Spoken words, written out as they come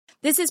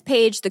This is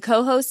Paige, the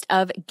co-host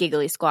of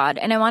Giggly Squad,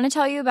 and I want to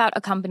tell you about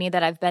a company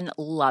that I've been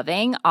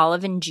loving,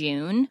 Olive &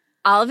 June.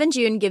 Olive &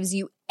 June gives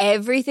you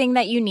everything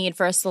that you need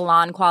for a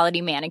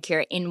salon-quality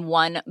manicure in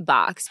one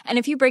box. And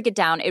if you break it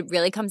down, it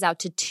really comes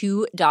out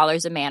to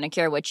 $2 a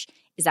manicure, which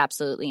is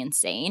absolutely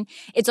insane.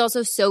 It's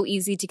also so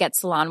easy to get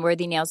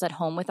salon-worthy nails at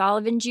home with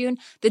Olive & June.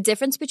 The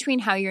difference between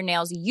how your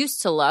nails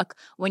used to look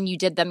when you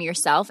did them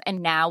yourself and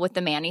now with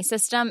the Mani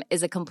system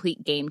is a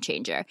complete game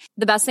changer.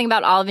 The best thing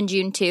about Olive &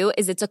 June, too,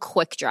 is it's a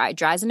quick dry.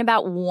 Dries in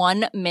about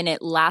 1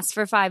 minute, lasts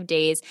for 5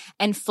 days,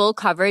 and full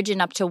coverage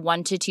in up to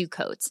 1 to 2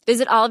 coats.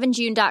 Visit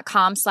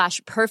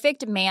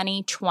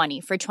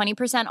oliveandjune.com/perfectmani20 for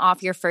 20%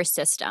 off your first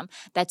system.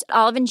 That's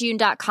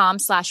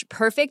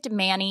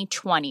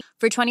oliveandjune.com/perfectmani20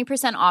 for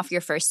 20% off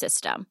your first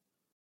system.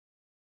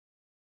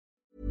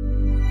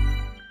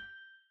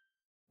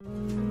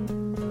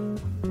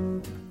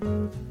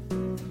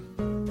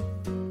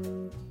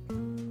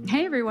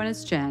 Hey everyone,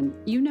 it's Jen.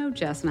 You know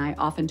Jess and I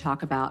often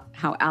talk about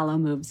how Alo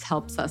Moves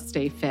helps us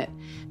stay fit.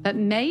 But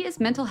May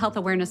is Mental Health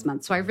Awareness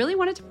Month, so I really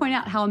wanted to point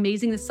out how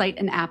amazing the site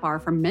and app are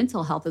for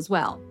mental health as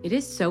well. It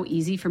is so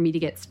easy for me to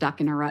get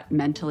stuck in a rut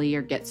mentally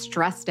or get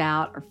stressed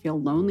out or feel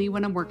lonely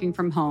when I'm working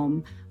from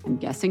home. I'm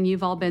guessing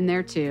you've all been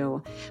there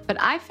too. But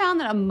I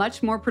found that a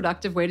much more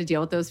productive way to deal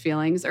with those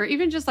feelings, or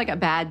even just like a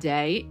bad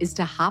day, is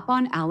to hop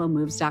on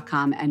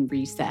alomoves.com and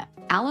reset.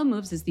 Alo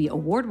Moves is the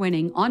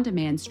award-winning,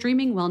 on-demand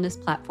streaming wellness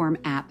platform,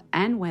 app,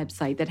 and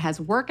website that has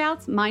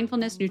workouts,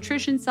 mindfulness,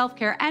 nutrition,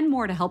 self-care, and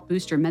more to help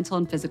boost your mental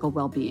and physical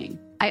well-being.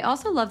 I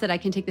also love that I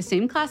can take the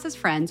same class as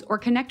friends or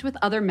connect with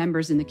other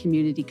members in the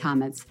community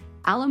comments.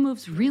 Alo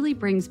Moves really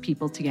brings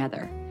people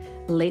together.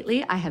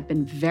 Lately, I have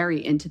been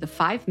very into the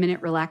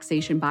 5-minute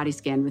relaxation body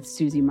scan with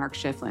Susie Mark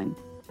Schifflin.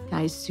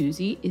 Guys,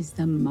 Susie is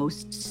the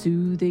most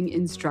soothing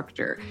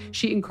instructor.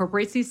 She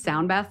incorporates these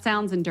sound bath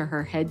sounds into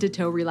her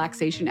head-to-toe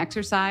relaxation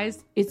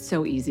exercise. It's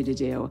so easy to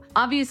do.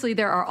 Obviously,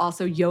 there are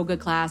also yoga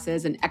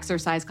classes and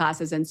exercise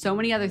classes and so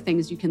many other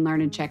things you can learn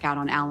and check out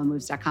on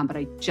alomoves.com, but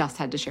I just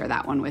had to share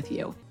that one with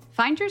you.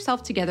 Find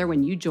yourself together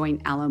when you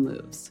join Alo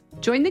Moves.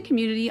 Join the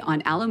community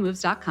on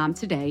alomoves.com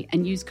today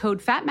and use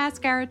code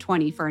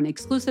FATMASCARA20 for an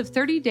exclusive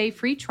 30-day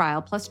free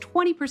trial plus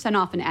 20%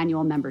 off an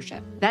annual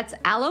membership. That's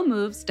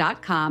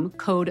alomoves.com,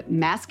 code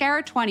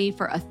MASCARA20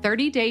 for a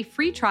 30-day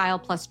free trial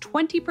plus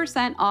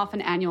 20% off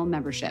an annual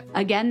membership.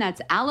 Again, that's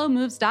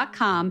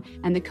alomoves.com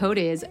and the code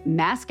is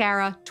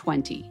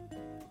MASCARA20.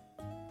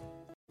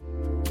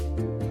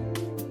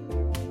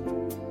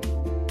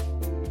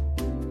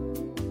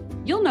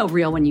 You'll know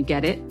real when you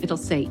get it. It'll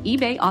say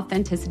eBay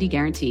Authenticity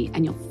Guarantee,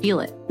 and you'll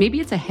feel it. Maybe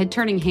it's a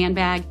head-turning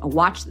handbag, a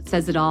watch that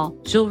says it all,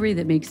 jewelry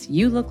that makes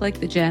you look like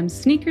the gems,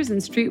 sneakers and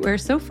streetwear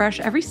so fresh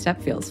every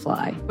step feels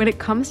fly. When it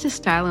comes to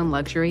style and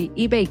luxury,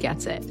 eBay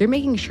gets it. They're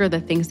making sure the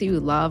things that you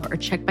love are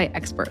checked by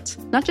experts.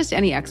 Not just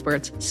any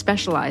experts,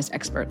 specialized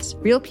experts.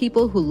 Real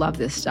people who love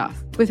this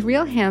stuff. With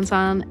real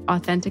hands-on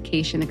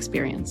authentication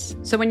experience.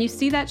 So when you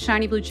see that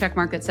shiny blue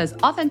checkmark that says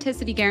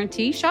Authenticity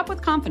Guarantee, shop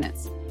with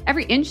confidence.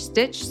 Every inch,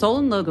 stitch, sole,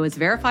 and logo is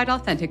verified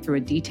authentic through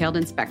a detailed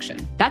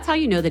inspection. That's how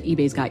you know that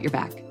eBay's got your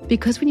back.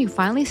 Because when you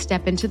finally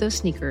step into those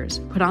sneakers,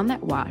 put on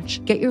that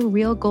watch, get your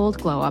real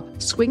gold glow up,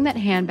 swing that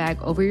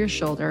handbag over your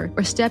shoulder,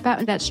 or step out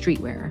in that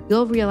streetwear,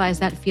 you'll realize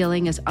that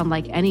feeling is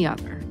unlike any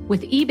other.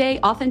 With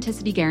eBay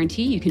Authenticity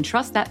Guarantee, you can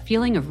trust that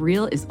feeling of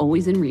real is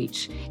always in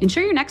reach.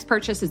 Ensure your next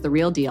purchase is the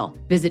real deal.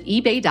 Visit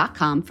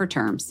ebay.com for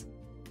terms.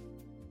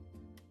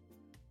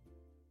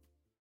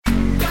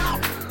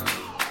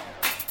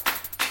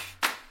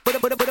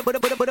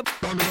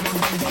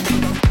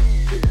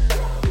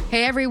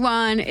 Hey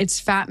everyone, it's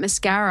Fat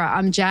Mascara.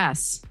 I'm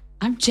Jess.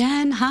 I'm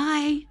Jen.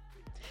 Hi.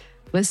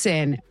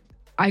 Listen,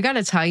 I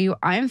gotta tell you,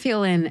 I'm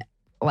feeling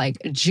like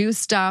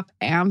juiced up,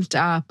 amped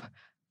up.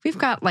 We've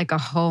got like a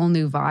whole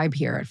new vibe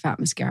here at Fat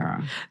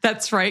Mascara.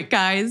 That's right,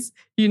 guys.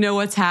 You know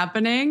what's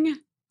happening?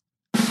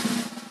 I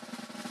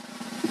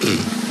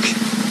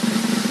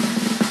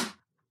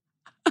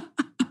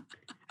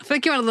feel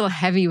like you went a little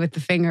heavy with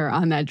the finger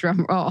on that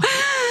drum roll.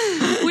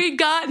 We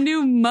got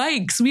new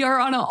mics. We are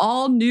on an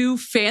all new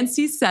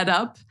fancy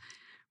setup.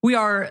 We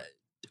are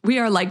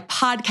like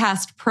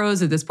podcast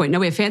pros at this point. No,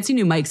 we have fancy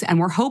new mics and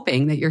we're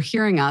hoping that you're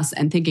hearing us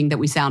and thinking that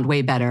we sound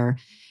way better.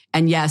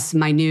 And yes,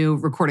 my new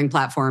recording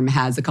platform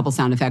has a couple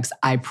sound effects.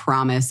 I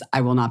promise I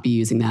will not be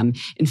using them.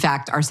 In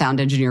fact, our sound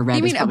engineer,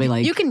 Red, is probably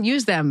like... You can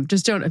use them,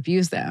 just don't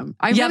abuse them.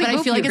 But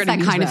I feel like it's that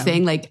kind of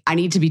thing. Like, I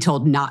need to be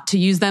told not to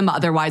use them.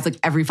 Otherwise, like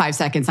every 5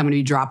 seconds, I'm going to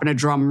be dropping a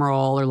drum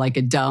roll or like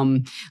a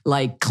dumb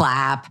like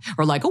clap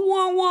or like a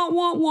wah, wah,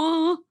 wah,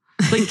 wah.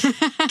 Like,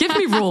 give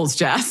me rules,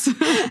 Jess.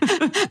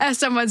 As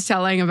someone's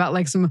telling about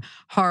like some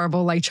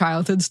horrible like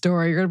childhood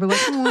story, you're gonna be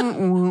like,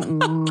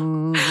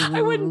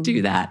 I wouldn't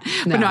do that.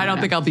 But no, I don't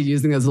think I'll be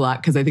using those a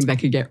lot because I think that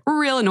could get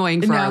real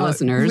annoying for our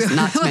listeners,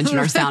 not to mention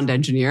our sound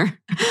engineer.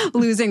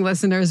 Losing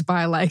listeners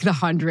by like the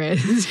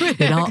hundreds.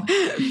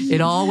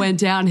 It all went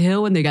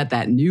downhill when they got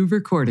that new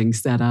recording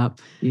set up.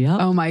 Yep.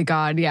 Oh my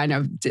God. Yeah,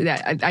 no,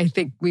 I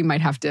think we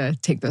might have to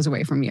take those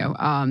away from you.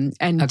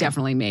 And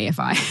definitely me if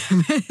I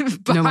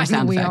no more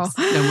sound effects.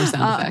 No more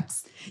sound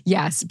effects.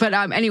 Yes. But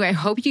anyway, I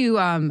hope you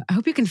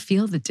can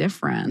feel the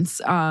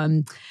difference.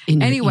 In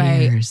your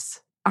ears.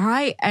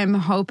 I am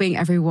hoping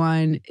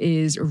everyone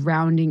is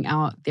rounding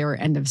out their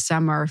end of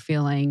summer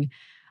feeling,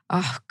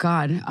 oh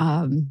God,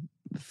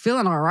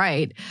 feeling all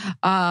right.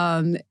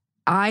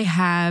 We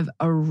have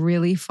a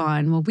really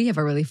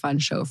fun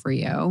show for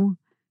you.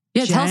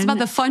 Yeah, Jen, tell us about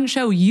the fun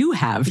show you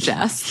have,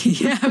 Jess.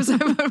 Yeah, what was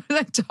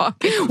I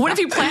talking about? What have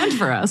you planned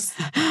for us?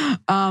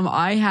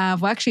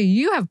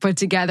 You have put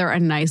together a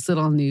nice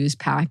little news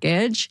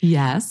package.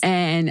 Yes.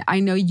 And I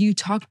know you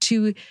talked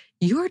to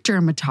your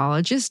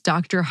dermatologist,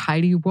 Dr.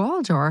 Heidi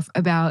Waldorf,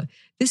 about,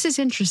 this is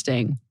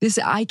interesting.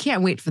 I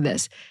can't wait for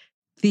this.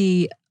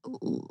 The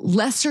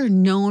lesser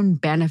known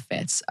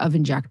benefits of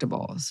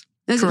injectables.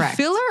 Is it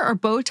filler or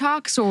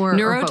Botox or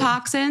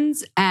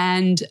neurotoxins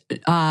and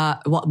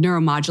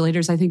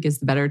neuromodulators, I think is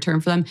the better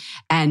term for them,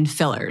 and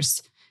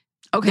fillers.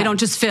 Okay. They don't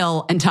just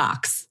fill and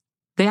tox.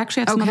 They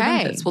actually have some other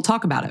benefits. We'll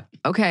talk about it.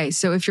 Okay.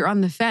 So if you're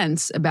on the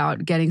fence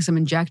about getting some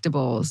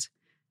injectables,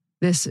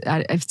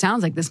 it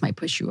sounds like this might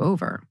push you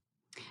over.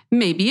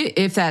 Maybe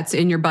if that's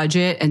in your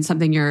budget and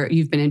something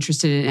you've been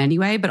interested in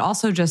anyway, but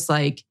also just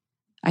like,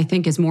 I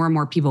think as more and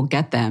more people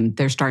get them,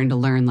 they're starting to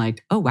learn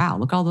like, oh, wow,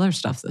 look at all the other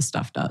stuff this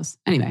stuff does.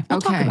 Anyway, we'll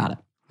talk about it.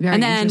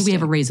 And then we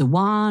have a raise a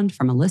wand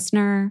from a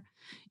listener.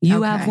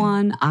 You have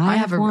one. I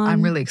have one.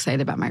 I'm really excited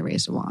about my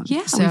raise a wand.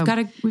 Yeah, so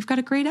we've got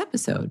a great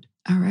episode.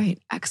 All right,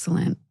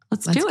 excellent.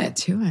 Let's get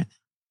to it.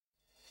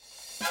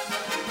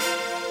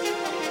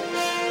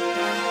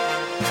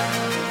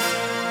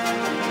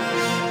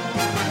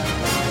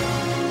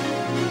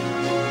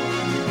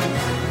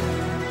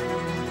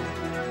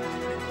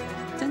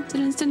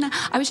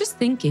 I was just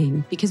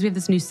thinking, because we have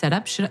this new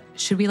setup,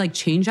 should we like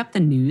change up the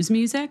news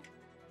music?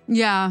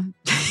 Yeah.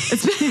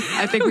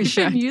 I think we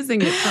should. We've been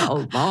using it for a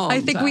long time.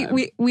 I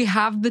think we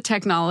have the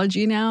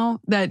technology now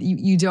that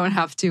you don't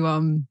have to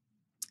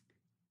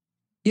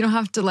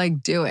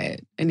like do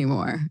it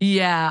anymore.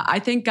 Yeah, I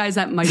think, guys,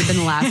 that might have been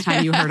the last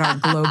time you heard our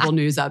global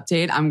news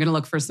update. I'm going to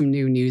look for some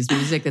new news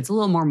music that's a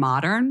little more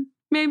modern,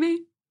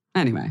 maybe.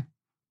 Anyway,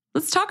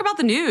 let's talk about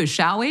the news,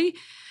 shall we?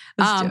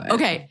 Let's do it.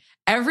 Okay.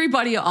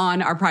 Everybody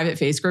on our private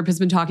face group has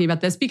been talking about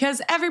this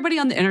because everybody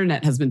on the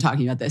internet has been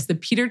talking about this. The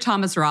Peter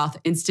Thomas Roth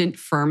Instant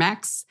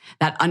Firmex,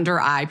 that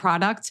under eye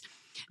product.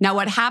 Now,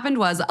 what happened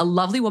was a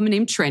lovely woman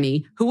named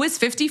Trini, who was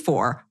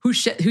 54, who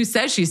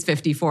says she's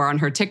 54 on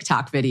her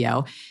TikTok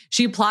video.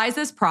 She applies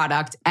this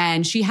product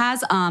and she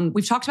has,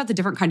 we've talked about the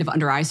different kind of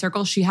under eye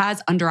circles. She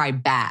has under eye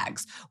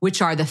bags,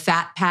 which are the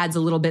fat pads a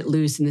little bit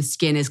loose and the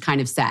skin is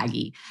kind of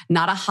saggy.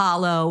 Not a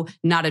hollow,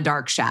 not a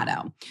dark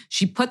shadow.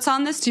 She puts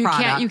on this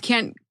product. You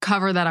can't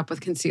cover that up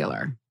with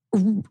concealer.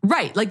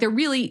 Right. Like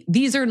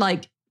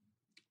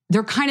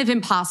they're kind of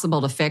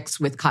impossible to fix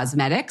with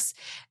cosmetics.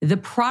 The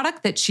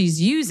product that she's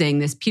using,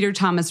 this Peter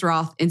Thomas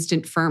Roth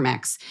Instant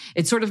Firmex,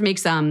 it sort of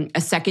makes a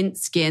second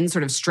skin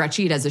sort of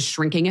stretchy. It has a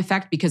shrinking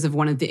effect because of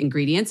one of the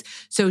ingredients.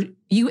 So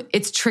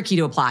it's tricky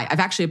to apply. I've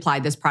actually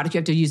applied this product. You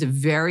have to use a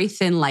very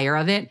thin layer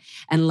of it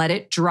and let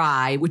it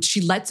dry, which she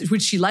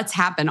lets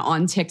happen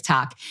on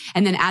TikTok.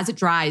 And then as it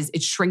dries,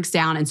 it shrinks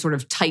down and sort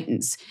of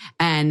tightens.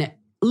 And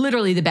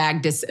literally the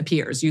bag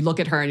disappears. You look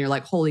at her and you're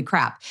like, holy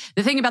crap.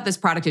 The thing about this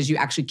product is you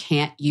actually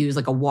can't use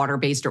like a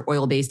water-based or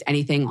oil-based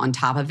anything on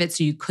top of it.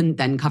 So you couldn't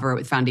then cover it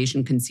with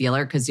foundation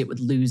concealer because it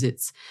would lose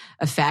its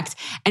effect.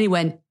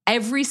 Anyway,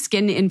 every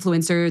skin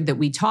influencer that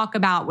we talk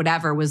about,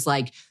 whatever, was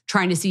like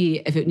trying to see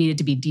if it needed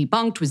to be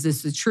debunked. Was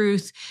this the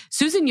truth?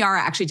 Susan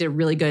Yara actually did a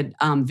really good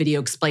video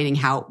explaining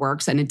how it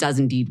works. And it does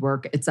indeed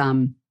work. It's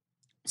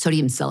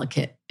sodium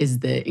silicate is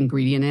the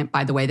ingredient in it,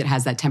 by the way, that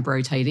has that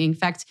temporary tightening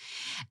effect.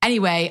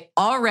 Anyway,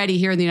 already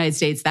here in the United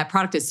States, that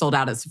product is sold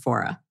out at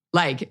Sephora,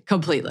 like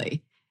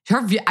completely.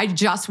 I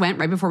just went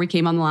right before we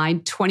came on the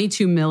line,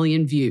 22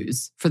 million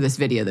views for this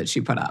video that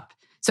she put up.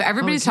 So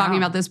everybody's talking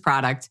about this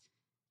product.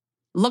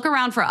 Look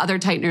around for other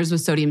tighteners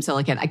with sodium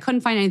silicate. I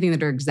couldn't find anything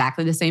that are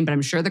exactly the same, but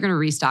I'm sure they're going to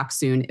restock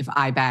soon if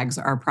eye bags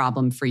are a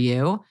problem for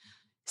you.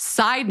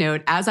 Side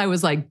note, as I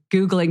was like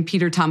Googling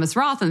Peter Thomas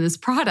Roth and this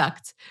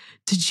product,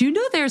 did you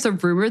know there's a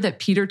rumor that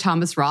Peter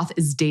Thomas Roth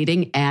is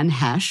dating Anne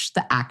Hesh,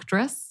 the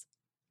actress?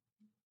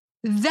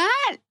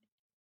 That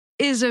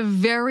is a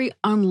very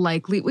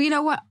unlikely. Well, you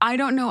know what? I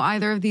don't know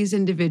either of these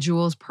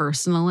individuals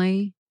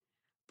personally,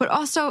 but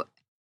also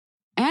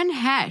Anne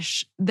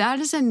Hesh, that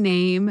is a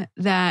name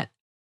that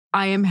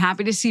I am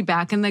happy to see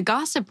back in the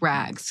gossip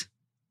rags.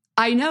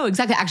 I know,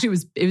 exactly. Actually,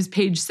 it was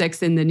page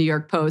 6 in the New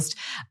York Post.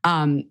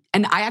 And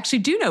I actually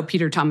do know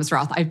Peter Thomas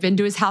Roth. I've been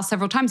to his house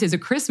several times. He has a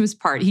Christmas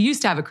party. He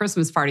used to have a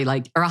Christmas party,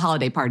 or a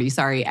holiday party,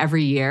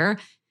 every year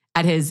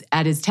at his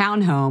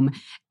townhome.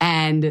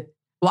 And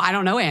Well, I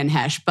don't know Anne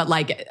Hesh, but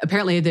like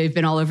apparently they've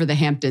been all over the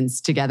Hamptons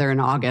together in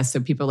August.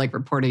 So people like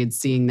reported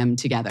seeing them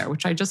together,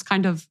 which I just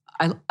kind of,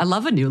 I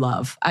love a new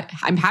love.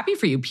 I'm happy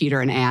for you, Peter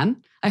and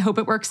Anne. I hope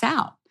it works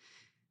out.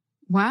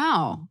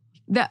 Wow.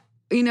 That,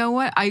 you know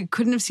what? I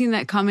couldn't have seen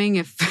that coming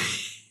if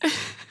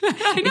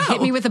I know. it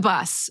hit me with a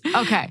bus.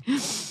 Okay.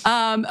 Okay.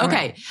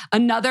 Right.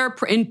 Another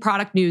in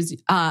product news,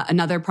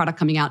 another product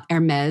coming out,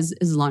 Hermès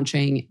is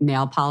launching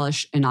nail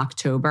polish in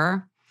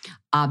October.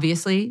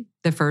 Obviously,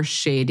 the first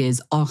shade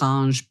is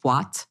Orange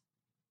Boîte.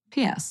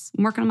 P.S.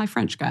 I'm working on my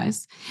French,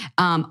 guys.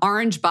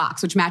 Orange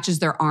box, which matches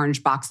their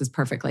orange boxes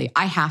perfectly.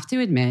 I have to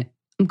admit,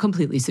 I'm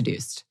completely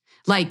seduced.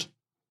 Like,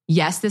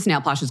 yes, this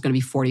nail polish is going to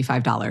be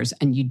 $45,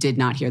 and you did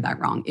not hear that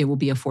wrong. It will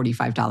be a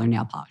 $45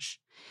 nail polish.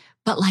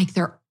 But like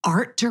their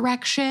art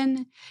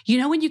direction, you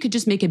know when you could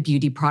just make a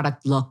beauty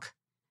product look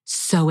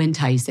so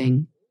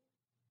enticing?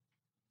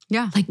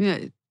 Yeah. Like,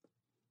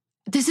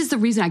 this is the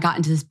reason I got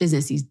into this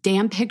business. These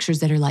damn pictures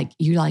that are like,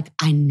 you're like,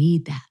 I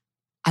need that.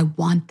 I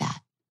want that.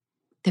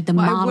 That the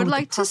model, I would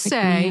like to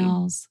say,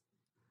 nails.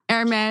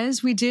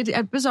 Hermès, we did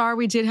at Bazaar,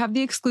 we did have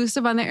the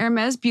exclusive on the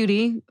Hermès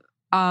Beauty.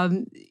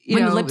 The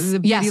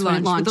beauty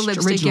launch launched with the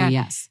lipstick. Originally,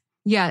 yes.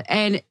 Yeah.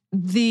 And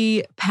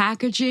the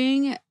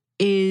packaging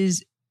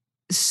is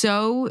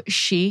so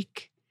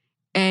chic.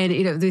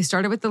 And, they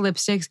started with the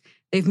lipsticks.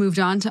 They've moved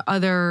on to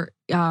other,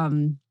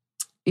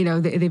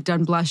 they've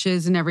done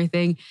blushes and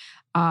everything.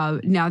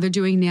 Now they're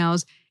doing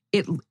nails.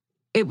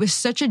 It was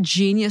such a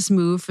genius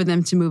move for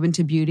them to move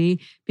into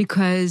beauty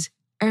because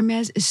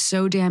Hermès is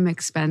so damn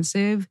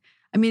expensive.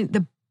 I mean,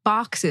 the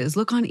boxes,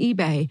 look on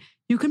eBay.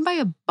 You can buy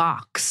a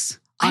box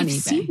on eBay. I've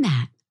seen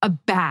that. A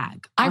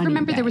bag. I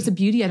remember there was a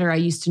beauty editor I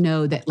used to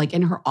know that like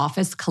in her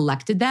office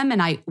collected them.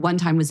 And I one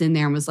time was in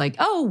there and was like,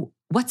 oh,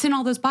 what's in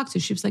all those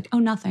boxes? She was like, oh,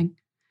 nothing.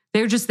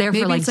 They're just there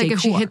for like it's like decor.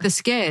 If she hit the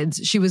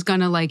skids, she was going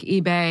to like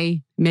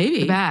eBay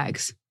the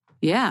bags.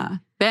 Yeah.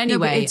 But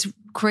anyway. It's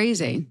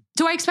crazy.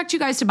 Do I expect you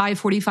guys to buy a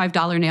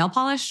 $45 nail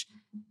polish?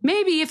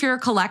 Maybe if you're a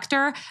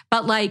collector,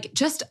 but like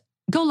just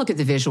go look at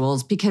the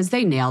visuals because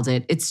they nailed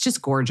it. It's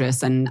just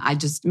gorgeous. And I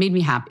just made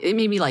me happy. It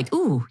made me like,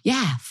 ooh,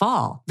 yeah,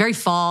 fall. Very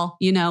fall,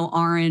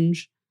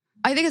 orange.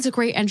 I think it's a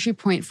great entry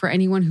point for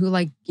anyone who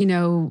like, isn't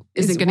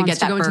going to get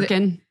that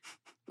Birkin.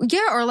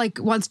 Yeah, or like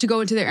wants to go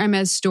into their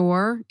Hermès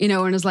store,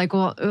 and is like,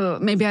 well,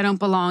 maybe I don't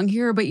belong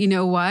here, but you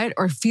know what?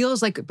 Or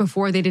feels like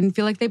before they didn't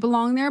feel like they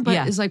belong there,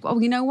 but is like,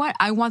 oh, you know what?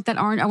 I want that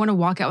orange. I want to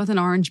walk out with an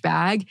orange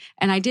bag.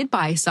 And I did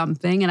buy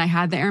something and I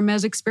had the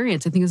Hermès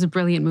experience. I think it's a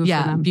brilliant move for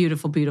them.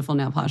 Beautiful, beautiful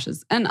nail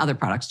polishes and other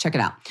products. Check it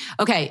out.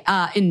 Okay,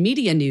 in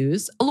media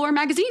news, Allure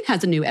magazine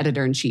has a new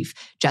editor-in-chief,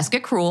 Jessica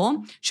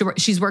Krull.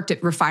 She's worked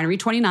at Refinery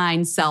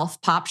 29,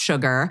 Self, Pop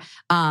Sugar.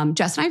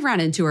 Jess and I've run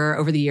into her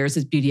over the years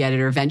as beauty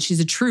editor events. She's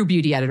a true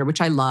beauty editor,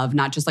 which I love,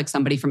 not just like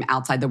somebody from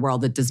outside the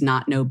world that does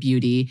not know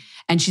beauty.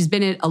 And she's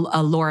been at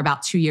Allure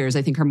about 2 years.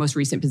 I think her most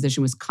recent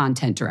position was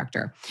content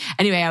director.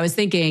 Anyway, I was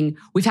thinking,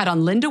 we've had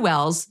on Linda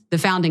Wells, the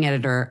founding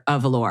editor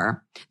of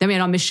Allure. Then we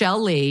had on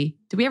Michelle Lee.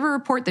 Did we ever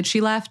report that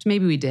she left?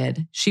 Maybe we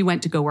did. She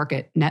went to go work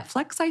at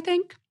Netflix, I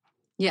think.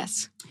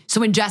 Yes. So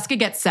when Jessica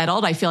gets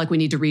settled, I feel like we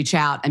need to reach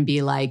out and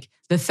be like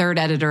the third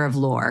editor of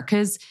Allure.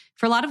 Because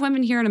for a lot of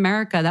women here in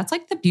America, that's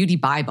like the beauty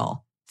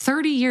Bible.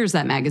 30 years,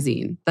 that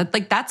magazine.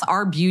 That's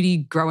our beauty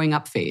growing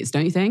up phase,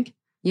 don't you think?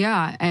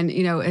 Yeah. And,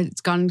 it's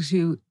gone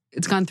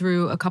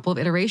through a couple of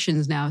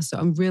iterations now. So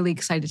I'm really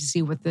excited to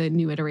see what the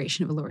new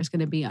iteration of Allure is going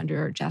to be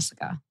under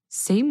Jessica.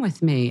 Same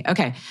with me.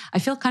 Okay. I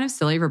feel kind of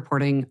silly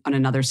reporting on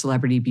another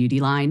celebrity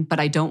beauty line, but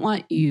I don't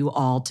want you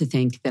all to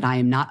think that I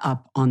am not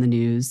up on the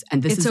news.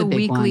 And this is a big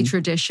weekly one.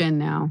 Tradition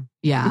now.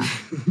 Yeah.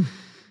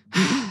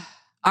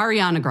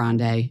 Ariana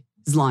Grande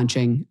is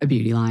launching a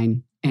beauty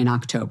line in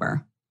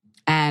October.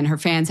 And her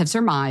fans have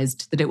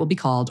surmised that it will be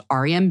called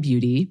REM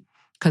Beauty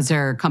because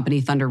her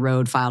company Thunder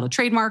Road filed a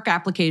trademark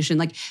application.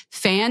 Like,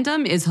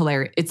 fandom is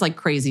hilarious. It's like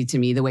crazy to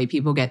me the way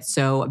people get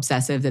so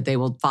obsessive that they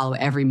will follow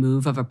every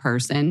move of a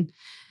person.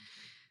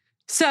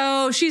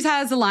 So she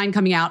has a line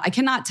coming out. I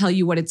cannot tell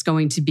you what it's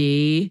going to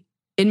be.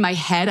 In my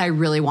head, I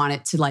really want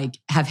it to like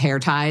have hair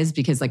ties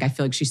because like I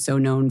feel like she's so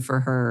known for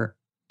her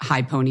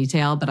high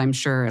ponytail, but I'm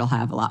sure it'll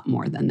have a lot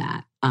more than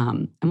that.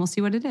 And we'll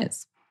see what it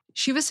is.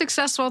 She was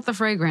successful at the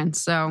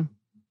fragrance. So,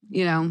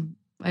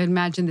 I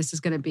imagine this is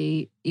going to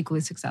be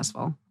equally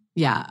successful.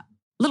 Yeah.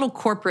 Little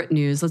corporate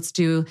news. Let's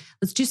do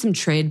some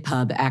trade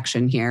pub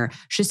action here.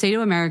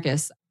 Shiseido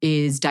Americas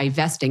is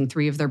divesting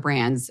 3 of their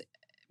brands,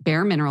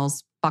 Bare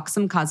Minerals,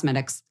 Buxom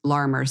Cosmetics,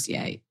 Laura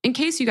Mercier. In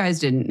case you guys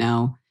didn't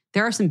know,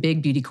 there are some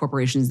big beauty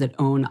corporations that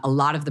own a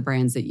lot of the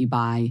brands that you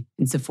buy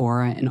in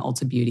Sephora and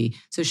Ulta Beauty.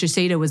 So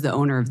Shiseido was the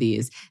owner of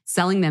these,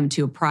 selling them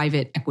to a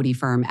private equity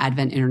firm,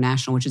 Advent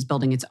International, which is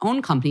building its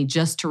own company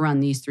just to run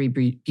these 3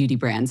 beauty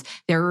brands.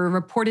 They were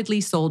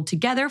reportedly sold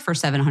together for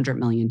 $700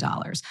 million.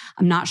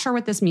 I'm not sure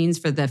what this means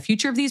for the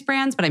future of these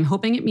brands, but I'm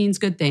hoping it means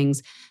good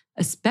things,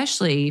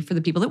 especially for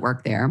the people that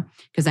work there.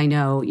 Because I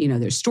know,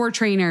 there's store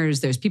trainers,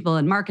 there's people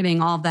in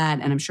marketing, all of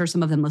that. And I'm sure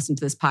some of them listen to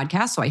this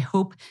podcast. So I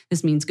hope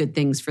this means good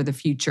things for the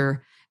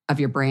future of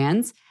your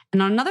brands.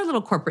 And on another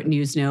little corporate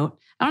news note,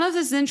 I don't know if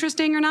this is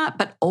interesting or not,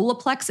 but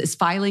Olaplex is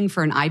filing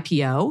for an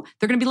IPO.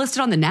 They're going to be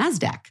listed on the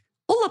NASDAQ.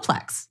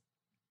 Olaplex.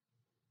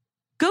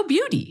 Go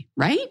beauty,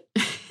 right?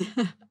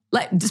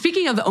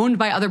 Speaking of owned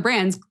by other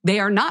brands, they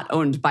are not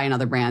owned by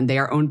another brand. They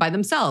are owned by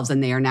themselves,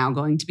 and they are now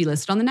going to be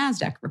listed on the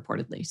NASDAQ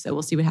reportedly. So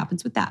we'll see what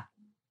happens with that.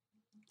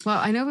 Well,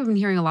 I know we've been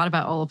hearing a lot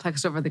about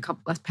Olaplex over the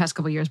past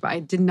couple of years, but I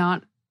did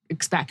not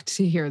expect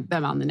to hear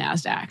them on the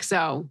NASDAQ.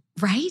 So,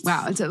 right?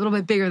 Wow, it's a little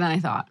bit bigger than I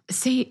thought.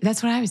 See,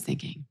 that's what I was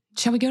thinking.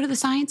 Shall we go to the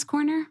science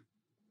corner?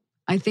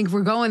 I think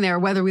we're going there,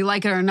 whether we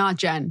like it or not,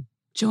 Jen.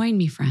 Join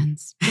me,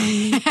 friends. Join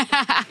me.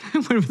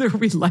 Whether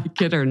we like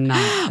it or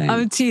not.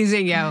 I'm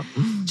teasing you.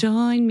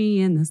 Join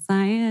me in the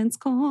science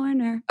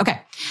corner.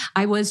 Okay.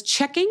 I was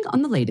checking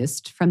on the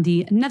latest from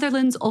the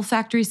Netherlands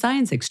Olfactory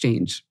Science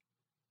Exchange.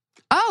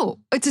 Oh,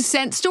 it's a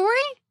scent story?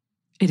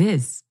 It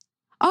is.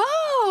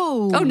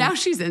 Oh, now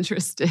she's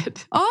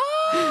interested.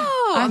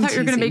 Oh, I thought you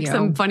were going to make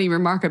some funny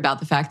remark about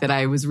the fact that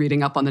I was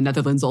reading up on the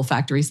Netherlands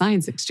Olfactory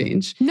Science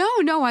Exchange.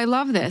 No, I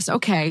love this.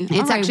 Okay.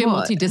 It's actually a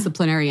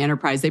multidisciplinary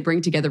enterprise. They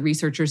bring together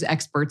researchers,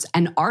 experts,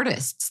 and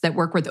artists that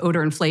work with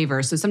odor and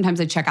flavor. So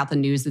sometimes I check out the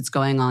news that's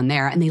going on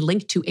there, and they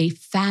link to a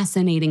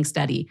fascinating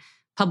study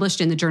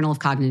published in the Journal of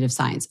Cognitive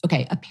Science.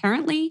 Okay,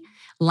 apparently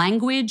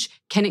language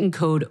can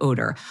encode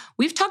odor.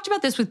 We've talked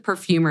about this with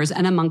perfumers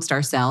and amongst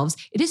ourselves.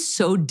 It is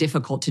so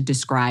difficult to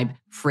describe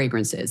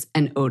fragrances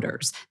and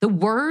odors. The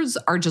words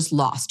are just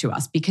lost to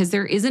us because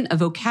there isn't a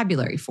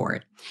vocabulary for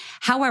it.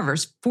 However,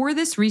 for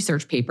this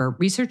research paper,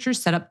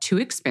 researchers set up two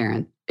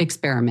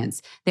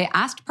experiments. They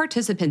asked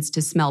participants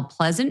to smell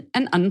pleasant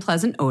and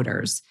unpleasant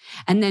odors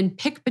and then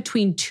pick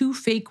between two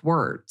fake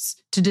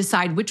words to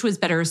decide which was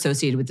better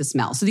associated with the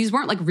smell. So these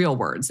weren't like real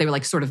words. They were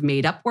like sort of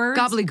made up words.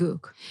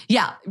 Gobbledygook.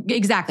 Yeah,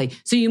 exactly.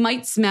 So you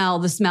might smell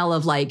the smell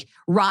of like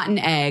rotten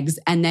eggs,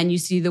 and then you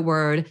see the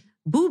word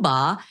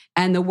booba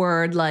and the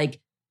word like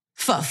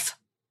fuff.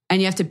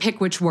 And you have to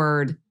pick which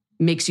word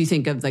makes you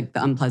think of like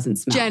the unpleasant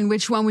smell. Jen,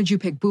 which one would you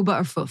pick,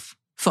 booba or fuff?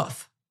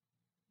 Fuff.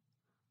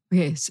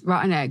 Okay,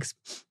 rotten eggs.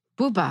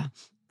 Booba.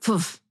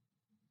 Fuff.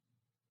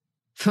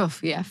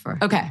 Fuff, yeah.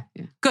 Okay,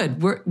 yeah.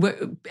 Good. We're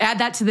add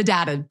that to the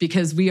data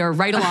because we are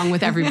right along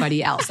with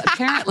everybody else.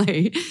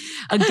 Apparently,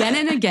 again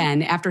and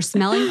again, after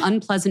smelling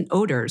unpleasant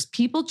odors,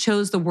 people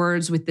chose the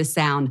words with the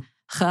sound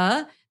ch,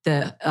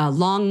 the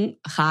long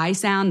high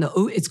sound.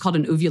 It's called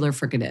an uvular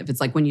fricative.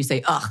 It's like when you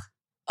say ugh,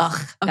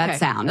 that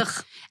sound.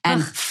 Ugh.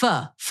 And f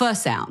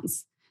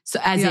sounds. So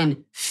as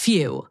in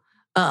phew,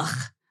 ugh,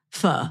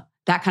 f.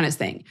 That kind of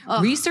thing.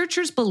 Ugh.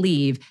 Researchers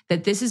believe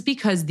that this is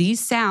because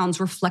these sounds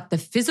reflect the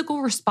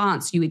physical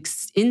response you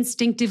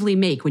instinctively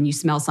make when you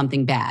smell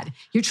something bad.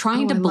 You're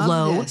trying to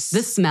blow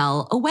the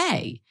smell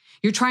away.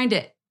 You're trying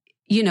to,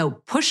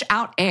 push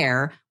out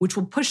air, which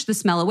will push the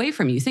smell away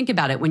from you. Think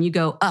about it. When you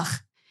go, ugh,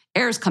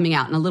 air is coming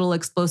out in a little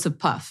explosive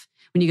puff.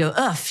 When you go,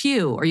 ugh,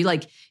 phew, or you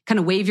like kind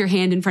of wave your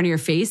hand in front of your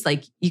face,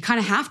 like you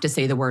kind of have to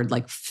say the word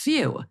like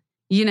phew,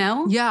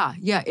 Yeah.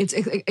 It's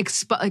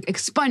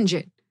expunge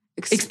it.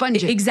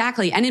 Expunge it.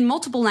 Exactly. And in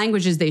multiple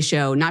languages they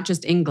show, not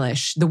just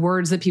English, the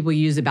words that people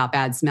use about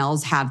bad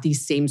smells have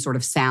these same sort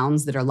of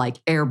sounds that are like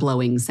air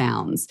blowing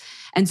sounds.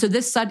 And so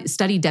this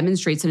study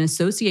demonstrates an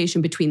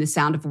association between the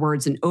sound of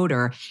words and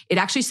odor. It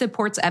actually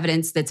supports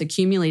evidence that's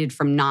accumulated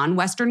from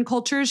non-Western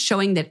cultures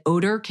showing that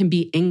odor can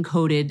be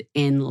encoded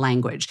in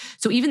language.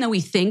 So even though we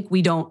think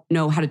we don't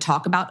know how to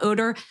talk about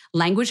odor,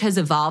 language has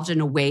evolved in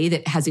a way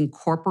that has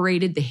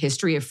incorporated the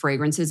history of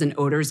fragrances and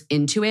odors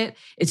into it.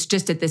 It's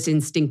just at this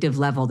instinctive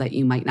level that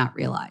you might not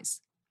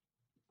realize.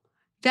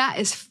 That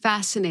is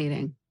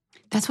fascinating.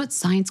 That's what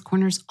Science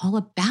Corner's all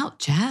about,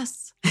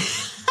 Jess.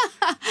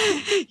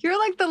 You're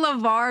like the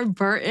LeVar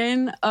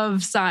Burton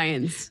of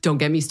science. Don't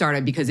get me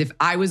started, because if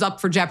I was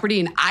up for Jeopardy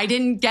and I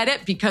didn't get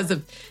it because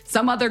of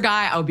some other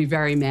guy, I would be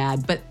very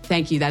mad. But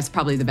thank you. That's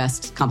probably the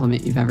best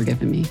compliment you've ever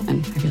given me.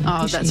 And I really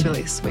appreciate that's it.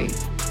 really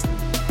sweet.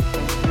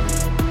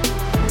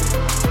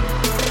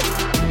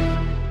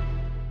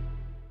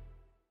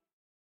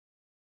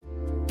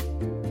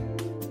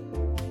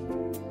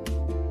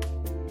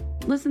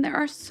 Listen, there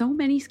are so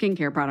many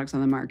skincare products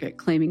on the market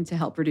claiming to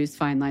help reduce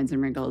fine lines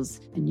and wrinkles,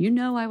 and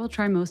I will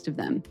try most of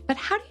them. But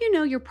how do you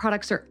know your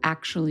products are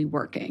actually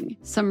working?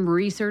 Some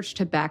research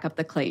to back up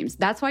the claims.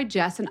 That's why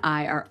Jess and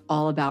I are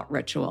all about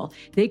Ritual.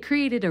 They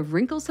created a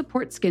wrinkle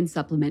support skin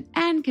supplement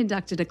and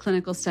conducted a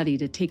clinical study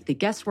to take the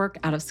guesswork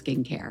out of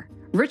skincare.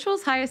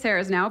 Ritual's Hyacera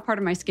is now a part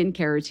of my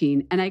skincare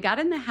routine, and I got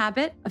in the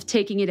habit of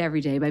taking it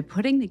every day by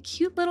putting the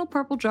cute little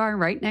purple jar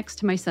right next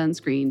to my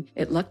sunscreen.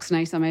 It looks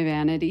nice on my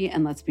vanity,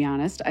 and let's be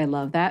honest, I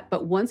love that.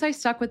 But once I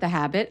stuck with the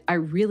habit, I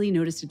really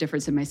noticed a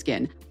difference in my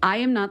skin. I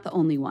am not the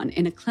only one.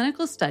 In a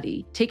clinical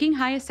study, taking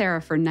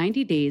Hyacera for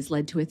 90 days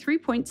led to a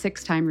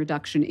 3.6 time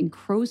reduction in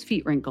crow's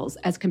feet wrinkles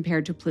as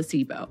compared to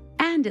placebo.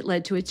 And and it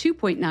led to a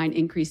 2.9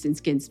 increase in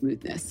skin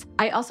smoothness.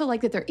 I also like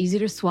that they're easy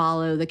to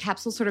swallow. The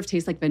capsules sort of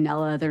taste like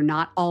vanilla. They're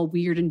not all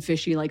weird and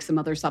fishy like some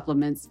other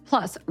supplements.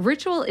 Plus,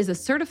 Ritual is a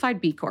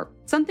certified B Corp,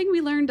 something we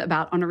learned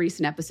about on a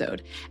recent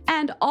episode.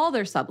 And all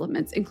their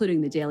supplements,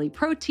 including the daily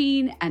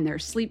protein and their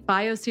Sleep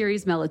Bio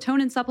Series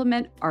melatonin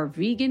supplement, are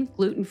vegan,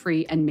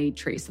 gluten-free, and made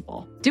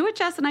traceable. Do what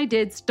Jess and I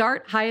did,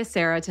 start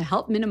Hyacera to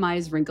help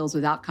minimize wrinkles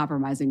without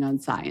compromising on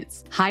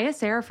science.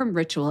 Hyacera from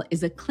Ritual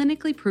is a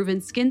clinically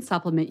proven skin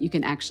supplement you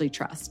can actually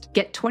trust.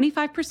 Get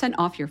 25%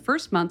 off your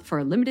first month for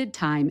a limited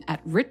time at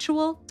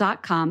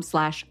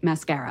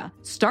ritual.com/mascara.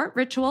 Start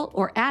Ritual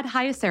or add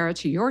Hyacera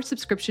to your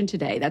subscription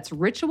today. That's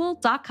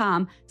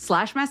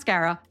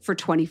ritual.com/mascara for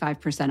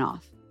 25%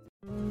 off.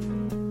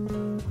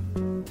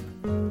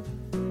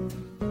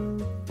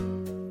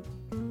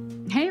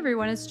 Hey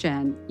everyone, it's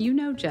Jen. You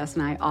know Jess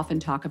and I often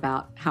talk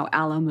about how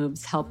Alo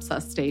Moves helps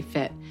us stay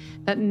fit.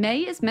 But May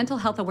is Mental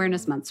Health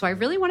Awareness Month, so I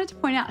really wanted to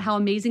point out how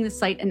amazing the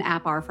site and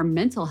app are for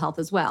mental health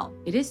as well.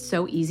 It is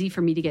so easy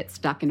for me to get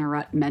stuck in a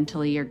rut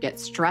mentally or get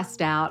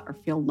stressed out or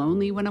feel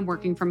lonely when I'm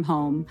working from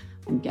home.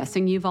 I'm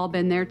guessing you've all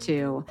been there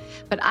too.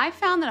 But I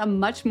found that a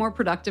much more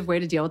productive way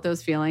to deal with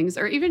those feelings,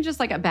 or even just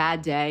like a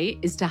bad day,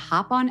 is to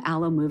hop on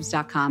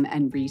alomoves.com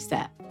and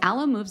reset.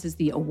 Alo Moves is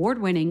the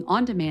award-winning,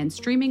 on-demand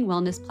streaming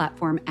wellness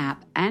platform,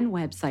 app, and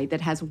website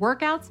that has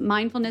workouts,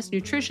 mindfulness,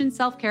 nutrition,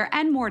 self-care,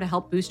 and more to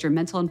help boost your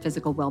mental and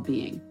physical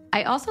well-being.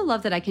 I also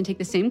love that I can take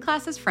the same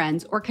class as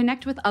friends or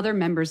connect with other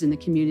members in the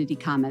community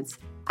comments.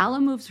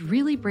 Alo Moves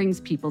really brings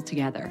people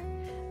together.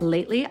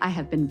 Lately, I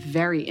have been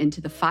very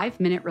into the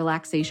 5-minute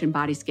relaxation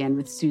body scan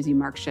with Susie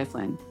Mark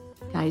Schifflin.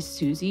 Guys,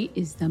 Susie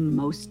is the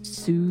most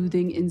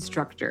soothing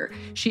instructor.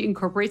 She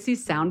incorporates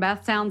these sound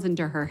bath sounds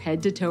into her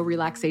head-to-toe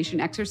relaxation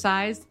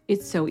exercise.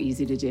 It's so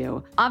easy to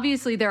do.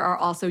 Obviously, there are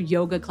also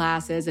yoga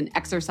classes and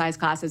exercise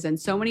classes and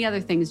so many other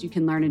things you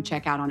can learn and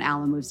check out on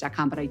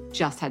alomoves.com, but I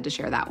just had to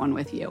share that one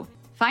with you.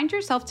 Find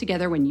yourself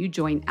together when you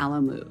join Alo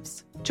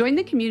Moves. Join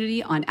the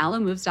community on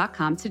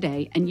alomoves.com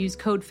today and use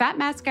code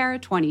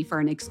FATMASCARA20 for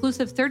an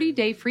exclusive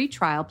 30-day free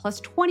trial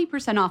plus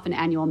 20% off an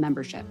annual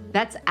membership.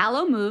 That's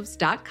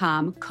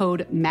alomoves.com,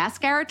 code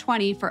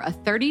MASCARA20 for a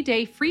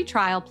 30-day free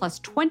trial plus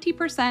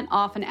 20%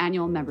 off an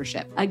annual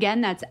membership.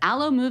 Again, that's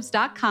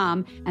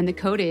alomoves.com and the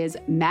code is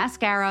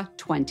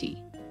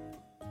MASCARA20.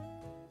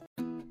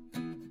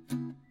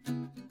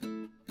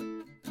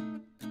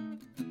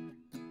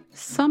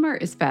 Summer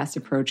is fast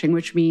approaching,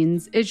 which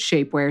means it's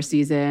shapewear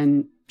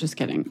season. Just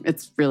kidding.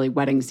 It's really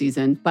wedding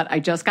season. But I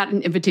just got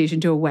an invitation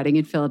to a wedding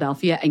in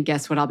Philadelphia, and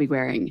guess what I'll be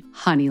wearing?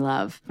 Honey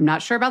Love. I'm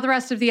not sure about the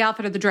rest of the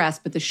outfit or the dress,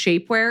 but the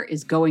shapewear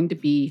is going to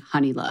be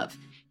Honey Love.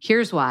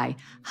 Here's why.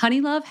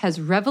 Honey Love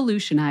has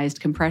revolutionized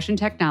compression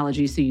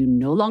technology so you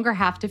no longer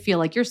have to feel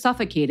like you're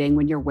suffocating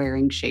when you're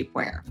wearing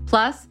shapewear.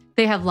 Plus,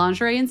 they have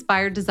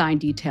lingerie-inspired design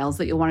details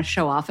that you'll want to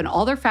show off, and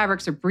all their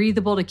fabrics are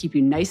breathable to keep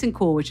you nice and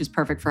cool, which is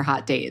perfect for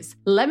hot days.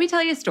 Let me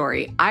tell you a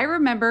story. I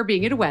remember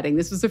being at a wedding,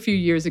 this was a few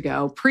years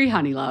ago,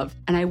 pre-Honey Love,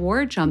 and I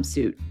wore a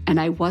jumpsuit, and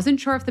I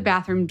wasn't sure if the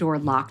bathroom door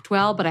locked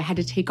well, but I had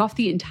to take off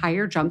the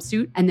entire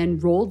jumpsuit and then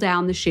roll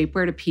down the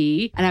shapewear to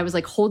pee, and I was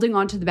like holding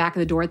onto the back of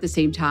the door at the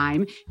same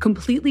time,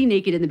 completely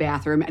naked in the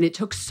bathroom, and it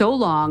took so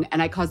long,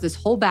 and I caused this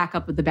whole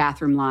backup of the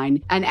bathroom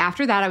line, and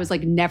after that, I was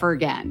like, never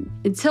again.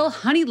 Until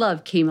Honey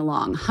Love came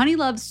along. Honey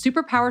Love's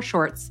Superpower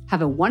shorts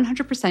have a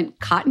 100%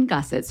 cotton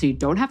gusset, so you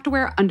don't have to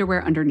wear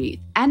underwear underneath.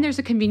 And there's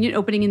a convenient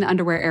opening in the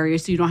underwear area,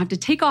 so you don't have to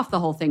take off the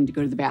whole thing to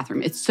go to the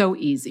bathroom. It's so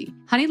easy.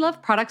 Honey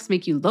Love products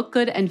make you look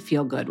good and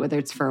feel good, whether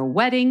it's for a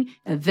wedding,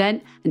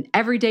 event, an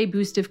everyday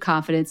boost of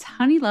confidence.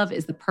 Honey Love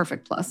is the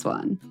perfect plus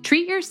one.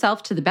 Treat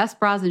yourself to the best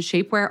bras and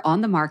shapewear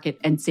on the market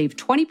and save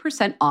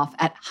 20% off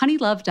at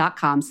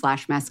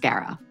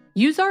honeylove.com/mascara.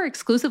 Use our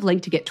exclusive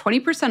link to get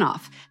 20%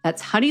 off.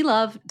 That's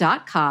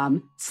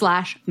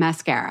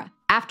honeylove.com/mascara.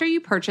 After you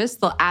purchase,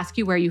 they'll ask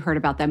you where you heard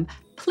about them.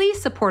 Please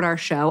support our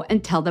show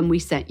and tell them we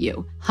sent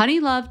you.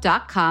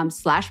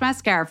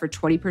 honeylove.com/mascara for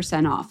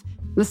 20% off.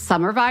 The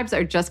summer vibes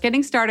are just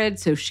getting started,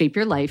 so shape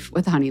your life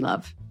with Honey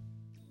Love.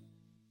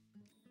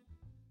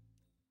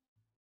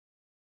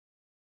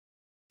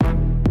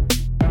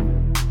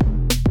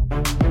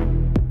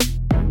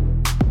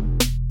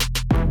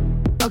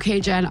 Okay,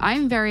 Jen,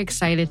 I'm very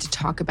excited to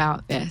talk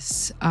about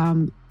this.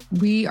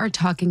 We are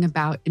talking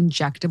about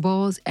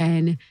injectables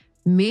and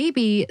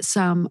maybe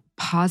some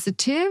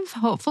positive,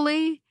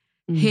 hopefully,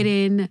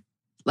 hidden,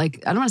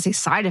 like, I don't want to say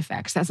side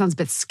effects. That sounds a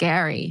bit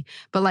scary,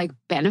 but like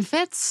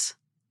benefits.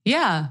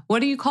 Yeah. What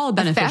do you call a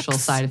beneficial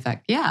side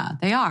effect? Yeah,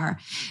 they are.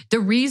 The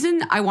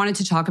reason I wanted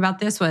to talk about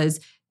this was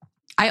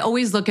I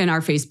always look in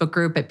our Facebook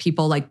group at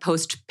people like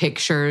post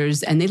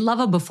pictures and they love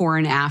a before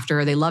and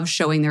after. They love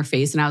showing their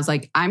face. And I was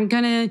like, I'm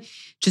going to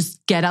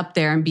just get up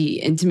there and be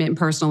intimate and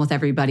personal with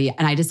everybody.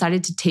 And I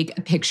decided to take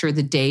a picture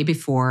the day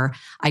before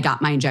I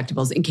got my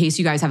injectables. In case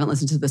you guys haven't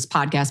listened to this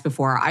podcast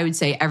before, I would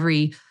say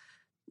every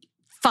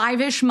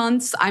 5-ish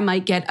months, I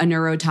might get a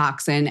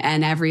neurotoxin,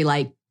 and every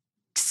like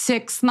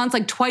 6 months,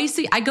 like twice.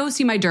 I go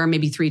see my derm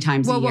maybe 3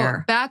 times a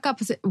year. Back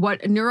up.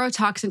 What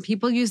neurotoxin?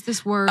 People use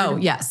this word. Oh,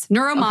 yes.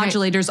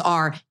 Neuromodulators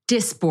are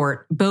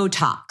Dysport,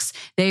 Botox.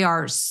 They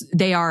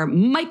are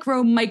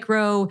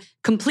micro,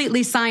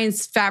 completely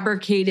science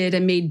fabricated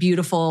and made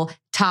beautiful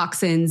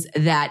toxins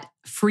that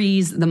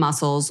freeze the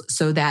muscles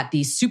so that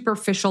the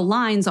superficial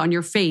lines on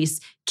your face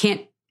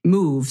can't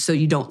move so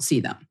you don't see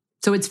them.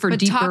 So it's for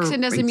deeper. But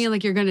toxin doesn't mean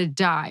like you're going to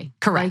die.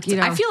 Correct. Like,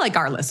 I feel like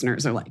our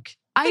listeners are like,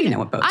 I know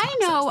what Botox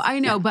is. I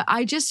know, but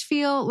I just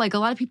feel like a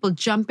lot of people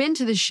jump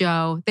into the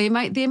show. They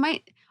might,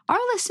 our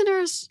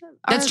listeners.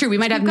 That's true. We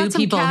might have new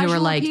people who are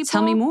like,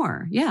 tell me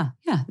more. Yeah.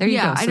 There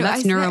you go. So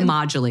that's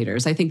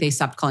neuromodulators. I think they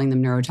stopped calling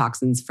them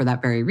neurotoxins for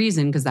that very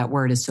reason, because that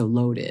word is so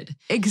loaded.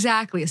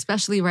 Exactly.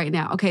 Especially right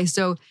now. Okay.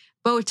 So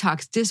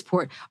Botox,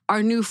 Dysport,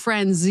 our new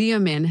friend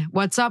Xeomin.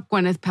 What's up,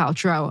 Gwyneth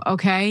Paltrow?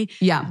 Okay.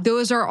 Yeah.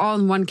 Those are all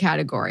in one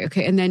category.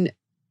 Okay. And then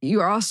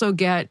you also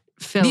get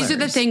fillers. These are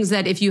the things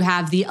that if you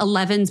have the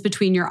 11s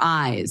between your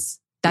eyes,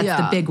 that's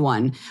the big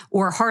one.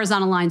 Or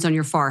horizontal lines on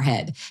your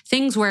forehead.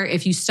 Things where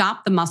if you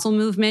stop the muscle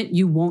movement,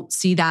 you won't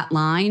see that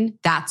line.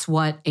 That's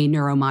what a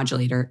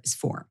neuromodulator is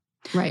for.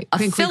 Right. A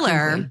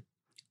filler,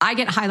 I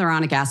get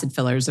hyaluronic acid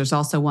fillers. There's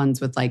also ones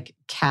with like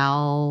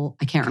I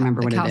can't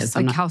remember what it is.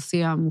 Like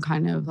calcium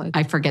kind of like.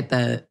 I forget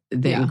the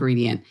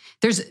ingredient.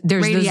 There's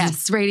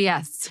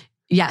Radiesse.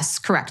 Yes,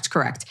 correct.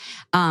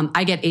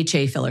 I get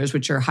HA fillers,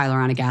 which are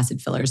hyaluronic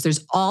acid fillers.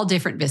 There's all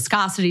different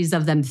viscosities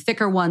of them,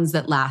 thicker ones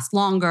that last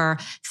longer,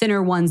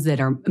 thinner ones that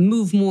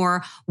move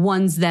more,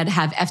 ones that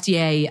have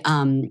FDA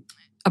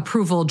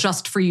approval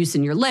just for use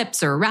in your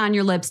lips or around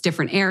your lips,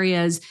 different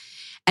areas.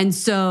 And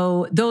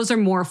so those are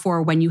more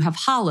for when you have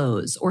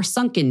hollows or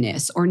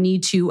sunkenness or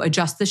need to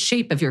adjust the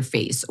shape of your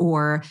face,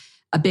 or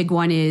a big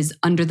one is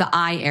under the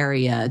eye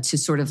area to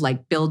sort of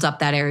like build up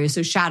that area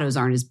so shadows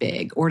aren't as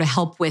big, or to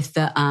help with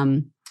the,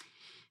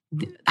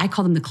 I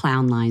call them the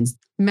clown lines.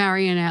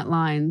 Marionette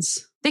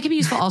lines. They can be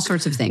used for all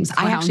sorts of things.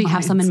 I actually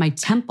have some in my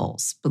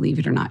temples, believe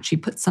it or not. She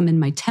put some in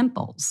my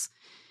temples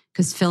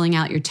because filling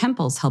out your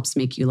temples helps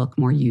make you look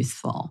more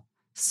youthful.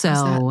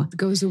 So that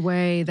goes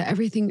away, that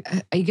everything,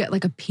 you get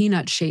like a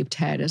peanut shaped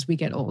head as we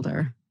get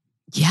older.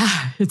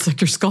 Yeah, it's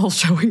like your skull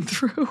showing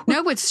through.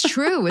 No, it's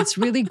true. It's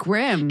really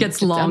grim.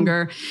 Gets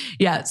longer.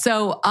 Yeah.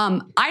 So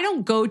I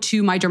don't go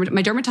to my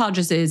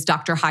dermatologist is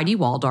Dr. Heidi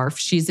Waldorf.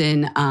 She's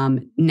in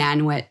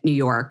Nanuet, New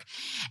York.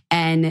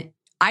 And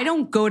I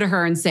don't go to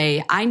her and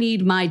say, I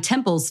need my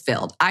temples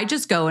filled. I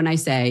just go and I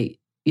say,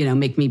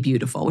 make me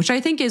beautiful, which I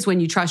think is when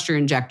you trust your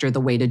injector,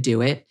 the way to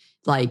do it.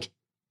 Like,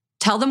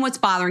 tell them what's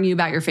bothering you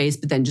about your face,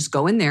 but then just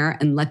go in there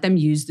and let them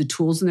use the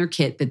tools in their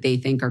kit that they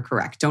think are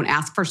correct. Don't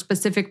ask for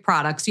specific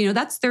products.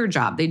 That's their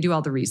job. They do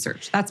all the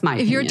research. That's my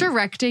opinion. If you're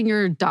directing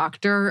your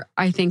doctor,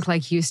 I think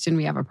like Houston,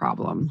 we have a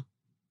problem.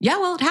 Yeah,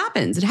 well, it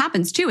happens. It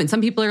happens too. And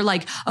some people are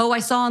like, oh, I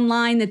saw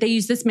online that they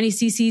use this many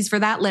cc's for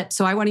that lip,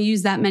 so I want to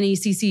use that many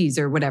cc's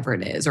or whatever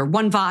it is, or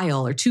 1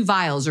 vial or 2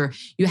 vials, or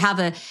you have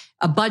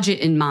a budget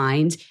in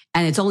mind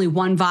and it's only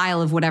 1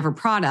 vial of whatever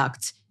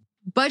product.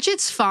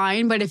 Budget's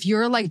fine, but if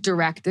you're like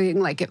directing,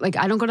 like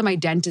I don't go to my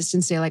dentist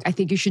and say like, I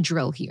think you should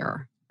drill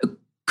here.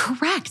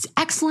 Correct.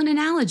 Excellent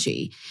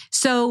analogy.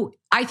 So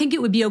I think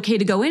it would be okay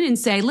to go in and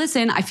say,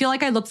 listen, I feel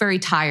like I look very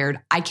tired.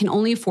 I can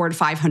only afford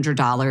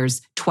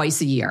 $500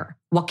 twice a year.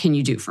 What can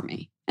you do for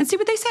me? And see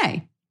what they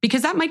say,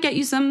 because that might get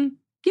you some,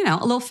 a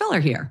little filler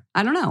here.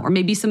 I don't know. Or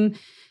maybe some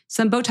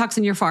Botox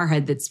in your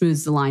forehead that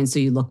smooths the lines so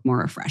you look more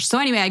refreshed. So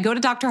anyway, I go to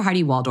Dr.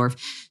 Heidi Waldorf.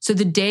 So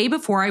the day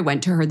before I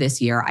went to her this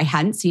year, I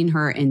hadn't seen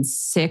her in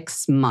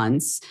 6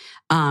 months,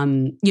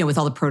 with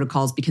all the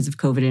protocols because of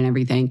COVID and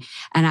everything.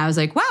 And I was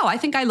like, wow, I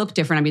think I look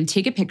different. I'm going to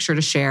take a picture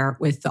to share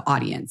with the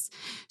audience.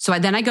 So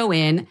then I go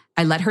in,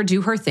 I let her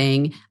do her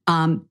thing.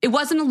 It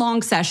wasn't a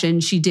long session.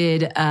 She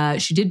did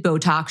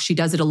Botox. She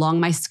does it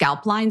along my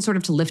scalp line, sort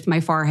of to lift my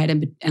forehead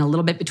and a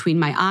little bit between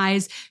my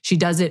eyes. She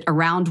does it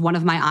around one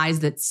of my eyes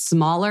that's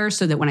smaller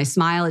so that when I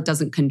smile, it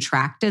doesn't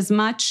contract as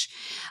much.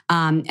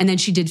 And then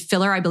she did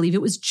filler. I believe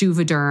it was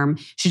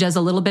Juvederm. She does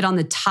a little bit on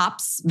the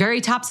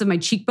very tops of my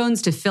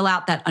cheekbones to fill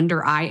out that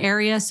under eye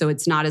area so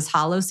it's not as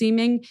hollow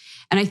seeming.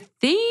 And I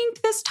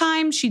think this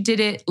time she did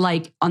it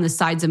like on the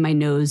sides of my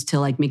nose to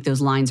like make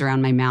those lines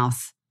around my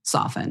mouth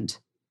softened.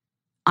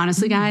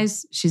 Honestly,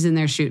 guys, she's in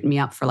there shooting me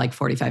up for like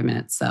 45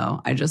 minutes. So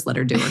I just let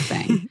her do her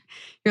thing.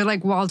 You're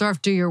like,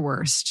 Waldorf, do your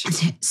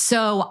worst.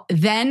 So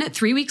then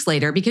 3 weeks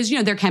later, because,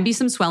 there can be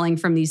some swelling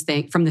from these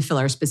things, from the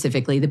filler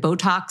specifically, the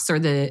Botox or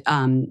the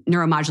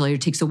neuromodulator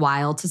takes a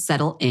while to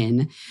settle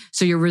in.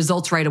 So your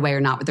results right away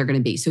are not what they're going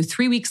to be. So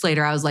 3 weeks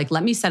later, I was like,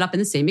 let me set up in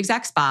the same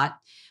exact spot.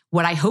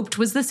 What I hoped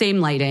was the same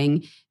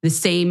lighting, the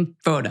same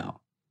photo.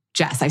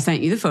 Jess, I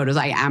sent you the photos.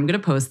 I am going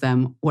to post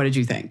them. What did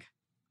you think?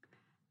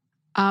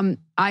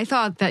 I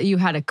thought that you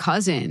had a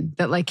cousin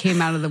that like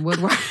came out of the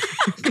woodwork.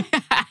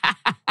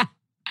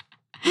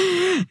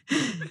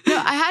 No,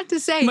 I had to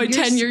say, my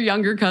 10-year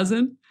younger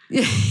cousin.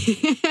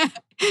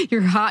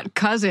 Your hot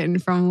cousin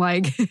from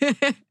like.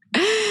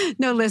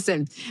 No,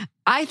 listen.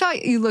 I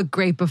thought you looked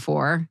great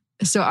before.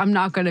 So I'm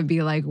not going to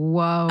be like,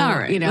 whoa, All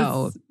right,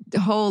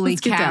 holy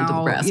let's get cow, down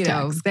to brass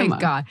tacks. thank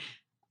God.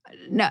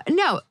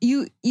 No,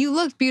 you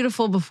looked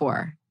beautiful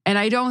before. And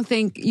I don't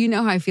think, you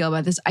know how I feel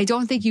about this. I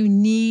don't think you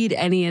need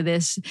any of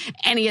this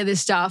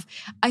stuff.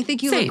 I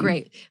think you look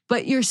great.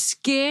 But your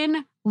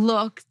skin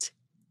looked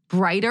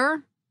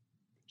brighter.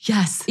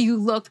 Yes.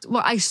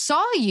 I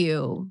saw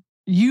you.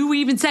 You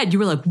even said, you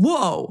were like,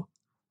 whoa,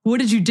 what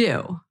did you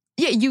do?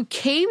 Yeah, you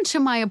came to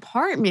my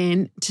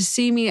apartment to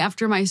see me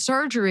after my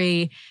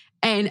surgery.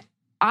 And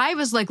I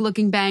was like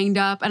looking banged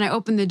up. And I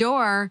opened the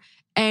door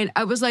and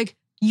I was like,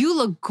 you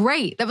look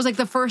great. That was like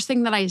the first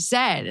thing that I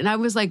said. And I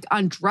was like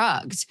on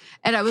drugs.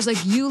 And I was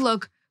like, you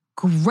look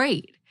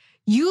great.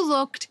 You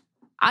looked,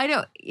 I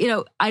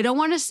don't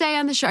want to say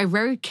on the show, I'm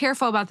very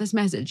careful about this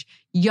message.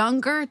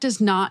 Younger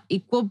does not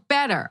equal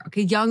better.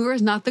 Okay. Younger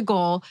is not the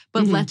goal,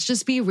 but let's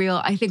just be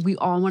real. I think we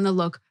all want to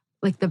look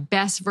like the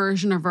best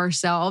version of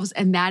ourselves.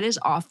 And that is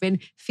often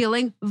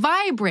feeling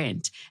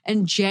vibrant.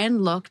 And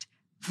Jen looked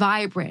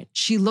vibrant.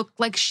 She looked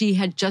like she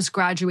had just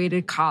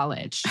graduated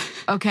college,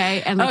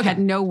 okay? And had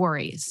no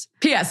worries.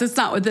 P.S. It's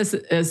not what this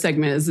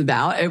segment is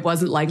about. It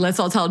wasn't like, let's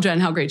all tell Jen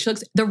how great she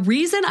looks. The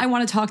reason I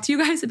want to talk to you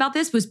guys about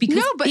this was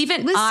because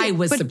I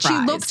was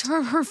surprised.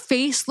 Her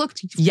face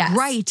looked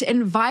bright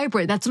and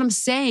vibrant. That's what I'm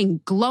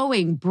saying.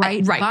 Glowing,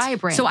 bright,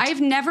 vibrant. So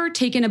I've never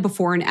taken a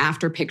before and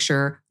after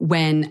picture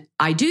when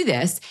I do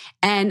this.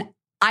 And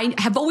I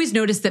have always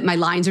noticed that my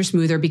lines are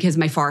smoother because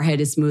my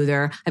forehead is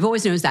smoother. I've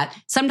always noticed that.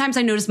 Sometimes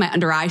I notice my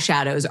under eye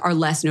shadows are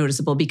less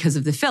noticeable because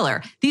of the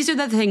filler. These are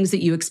the things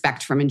that you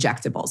expect from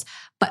injectables.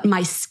 But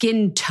my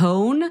skin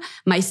tone,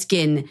 my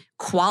skin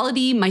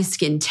quality, my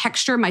skin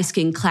texture, my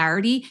skin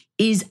clarity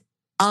is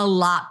a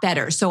lot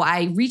better. So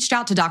I reached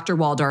out to Dr.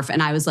 Waldorf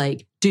and I was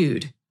like,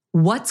 dude,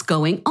 what's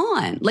going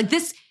on? Like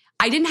this,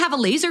 I didn't have a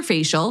laser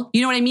facial.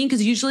 You know what I mean?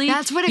 Because usually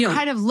that's what it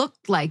kind of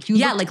looked like.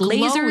 Like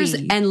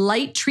lasers and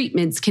light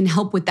treatments can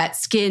help with that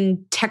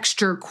skin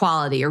texture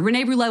quality. Or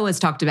Renee Rouleau has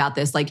talked about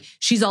this. Like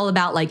she's all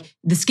about like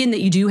the skin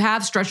that you do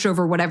have stretched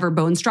over whatever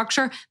bone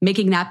structure,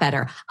 making that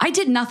better. I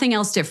did nothing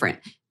else different.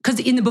 Because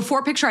in the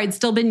before picture, I'd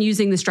still been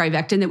using the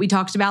Strivectin that we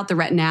talked about, the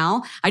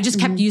Retinal. I just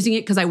kept using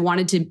it because I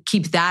wanted to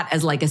keep that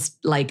as like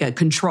a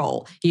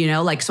control,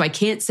 so I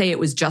can't say it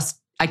was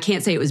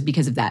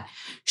because of that.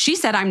 She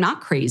said, I'm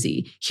not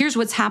crazy. Here's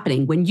what's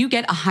happening. When you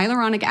get a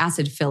hyaluronic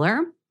acid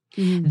filler,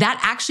 that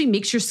actually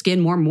makes your skin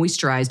more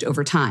moisturized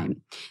over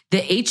time.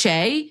 The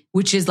HA,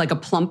 which is like a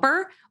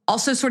plumper,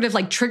 also sort of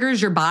like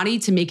triggers your body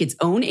to make its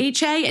own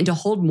HA and to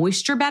hold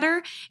moisture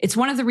better. It's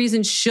one of the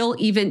reasons she'll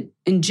even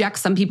inject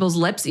some people's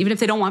lips. Even if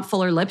they don't want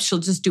fuller lips, she'll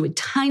just do a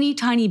tiny,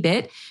 tiny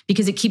bit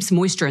because it keeps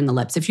moisture in the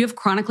lips. If you have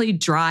chronically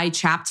dry,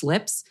 chapped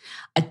lips,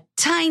 a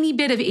tiny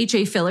bit of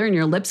HA filler in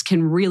your lips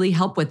can really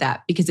help with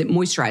that because it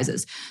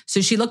moisturizes.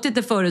 So she looked at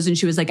the photos and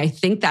she was like, I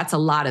think that's a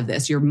lot of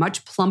this. You're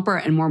much plumper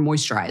and more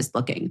moisturized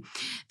looking.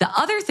 The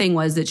other thing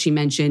was that she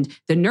mentioned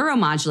the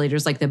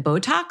neuromodulators like the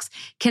Botox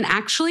can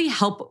actually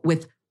help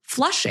with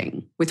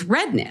flushing, with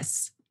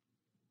redness.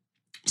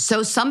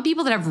 So some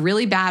people that have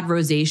really bad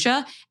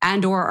rosacea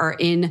and or are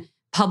in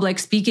public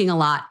speaking a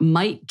lot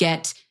might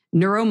get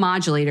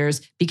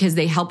neuromodulators because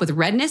they help with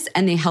redness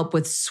and they help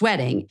with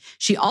sweating.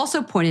 She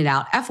also pointed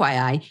out,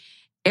 FYI,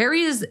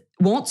 areas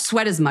won't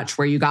sweat as much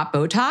where you got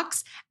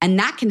Botox, and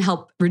that can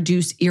help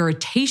reduce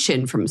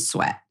irritation from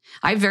sweat.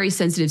 I have very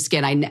sensitive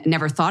skin. I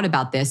never thought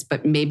about this,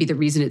 but maybe the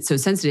reason it's so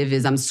sensitive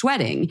is I'm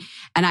sweating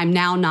and I'm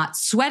now not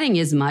sweating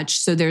as much.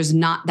 So there's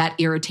not that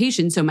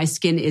irritation. So my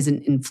skin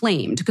isn't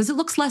inflamed because it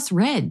looks less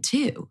red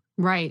too.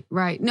 Right.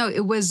 No,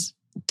 it was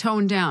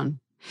toned down.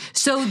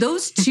 So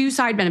those two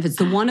side benefits,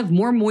 the one of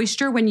more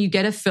moisture when you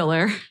get a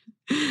filler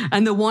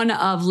and the one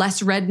of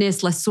less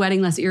redness, less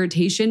sweating, less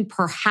irritation,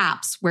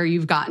 perhaps where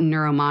you've gotten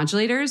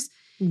neuromodulators.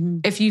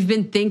 If you've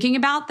been thinking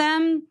about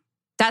them,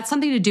 that's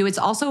something to do. It's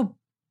also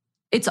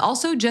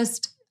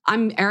just,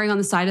 I'm erring on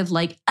the side of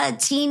like a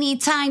teeny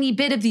tiny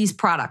bit of these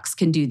products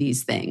can do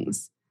these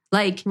things.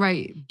 Like,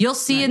 you'll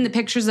see in the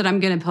pictures that I'm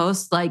going to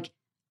post, like,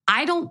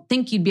 I don't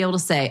think you'd be able to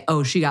say,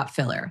 oh, she got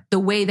filler the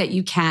way that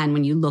you can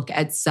when you look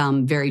at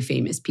some very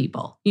famous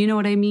people. You know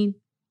what I mean?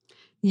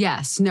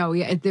 Yes. No,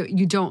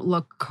 you don't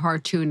look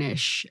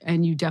cartoonish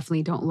and you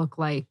definitely don't look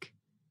like,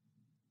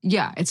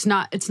 it's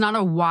not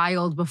a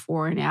wild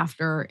before and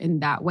after in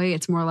that way.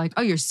 It's more like,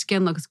 oh, your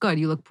skin looks good.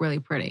 You look really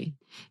pretty.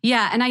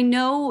 Yeah. And I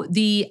know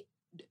the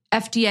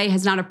FDA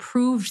has not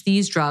approved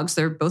these drugs.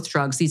 They're both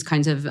drugs, these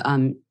kinds of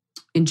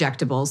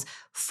injectables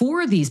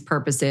for these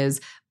purposes.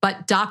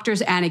 But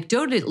doctors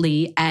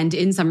anecdotally and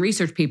in some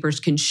research papers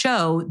can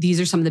show these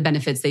are some of the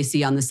benefits they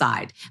see on the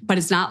side. But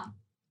it's not,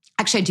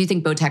 actually, I do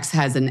think Botox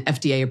has an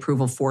FDA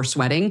approval for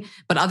sweating.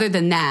 But other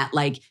than that,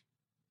 like,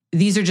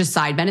 these are just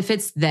side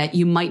benefits that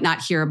you might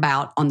not hear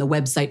about on the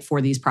website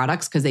for these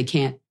products because they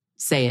can't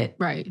say it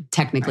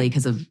technically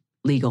because of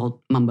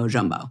legal mumbo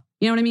jumbo.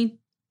 You know what I mean?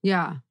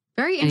 Yeah.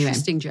 Very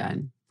interesting,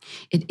 Jen.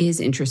 It is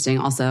interesting.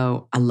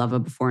 Also, I love a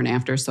before and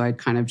after, so I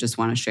kind of just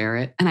want to share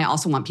it. And I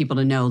also want people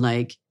to know,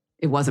 like,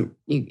 it wasn't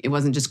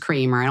just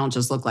cream or I don't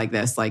just look like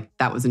this. Like,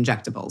 that was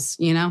injectables,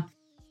 you know?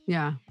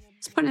 Yeah.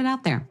 Just putting it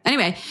out there.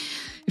 Anyway,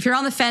 if you're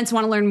on the fence,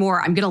 want to learn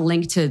more, I'm going to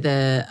link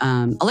to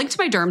I'll link to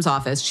my derm's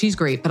office. She's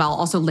great, but I'll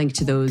also link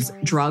to those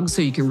drugs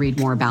so you can read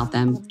more about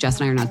them. Jess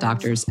and I are not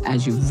doctors,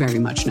 as you very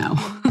much know.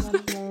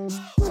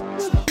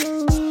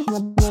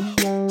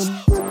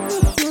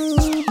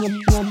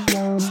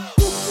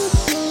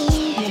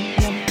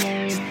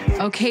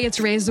 Okay, it's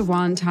Raise the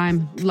Wand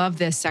time. Love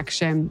this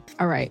section.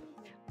 All right.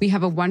 We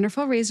have a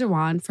wonderful Raise the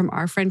Wand from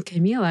our friend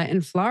Camila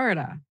in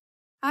Florida.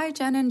 Hi,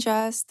 Jen and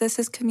Jess. This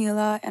is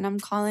Camila, and I'm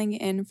calling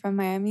in from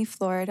Miami,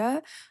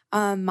 Florida.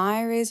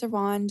 My Razor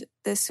Wand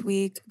this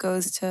week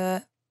goes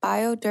to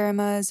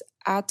Bioderma's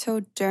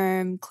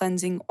Atoderm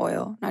Cleansing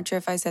Oil. Not sure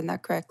if I said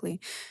that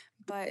correctly,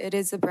 but it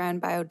is the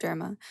brand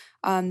Bioderma.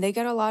 They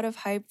get a lot of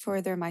hype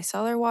for their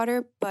micellar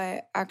water,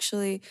 but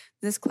actually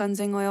this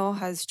cleansing oil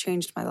has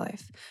changed my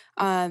life.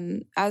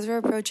 As we're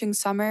approaching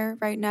summer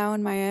right now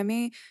in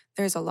Miami,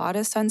 there's a lot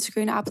of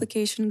sunscreen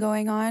application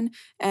going on,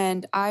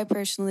 and I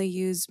personally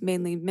use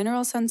mainly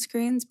mineral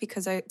sunscreens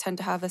because I tend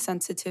to have a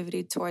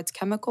sensitivity towards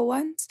chemical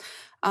ones.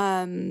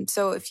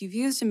 So if you've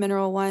used a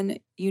mineral one,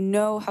 you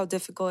know how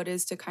difficult it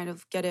is to kind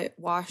of get it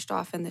washed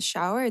off in the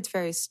shower. It's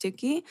very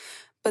sticky.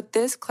 But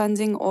this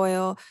cleansing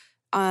oil,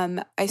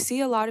 I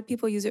see a lot of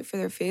people use it for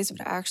their face,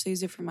 but I actually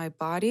use it for my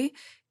body.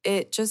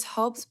 It just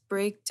helps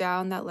break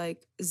down that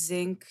like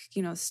zinc,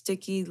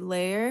 sticky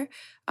layer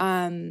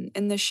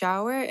in the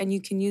shower. And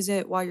you can use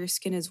it while your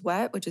skin is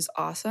wet, which is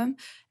awesome.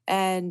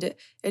 And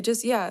it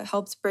just,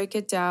 helps break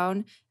it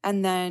down.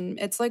 And then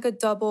it's like a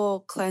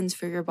double cleanse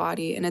for your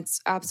body. And it's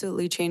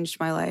absolutely changed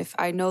my life.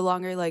 I no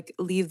longer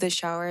leave the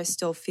shower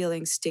still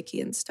feeling sticky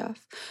and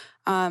stuff.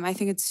 I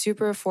think it's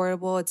super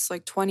affordable. It's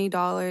like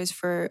 $20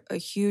 for a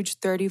huge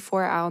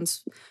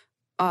 34-ounce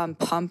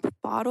pump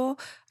bottle.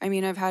 I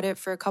mean, I've had it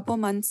for a couple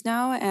months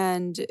now,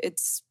 and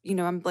it's,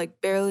 I'm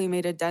barely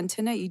made a dent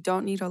in it. You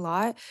don't need a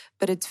lot,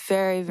 but it's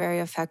very, very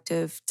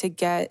effective to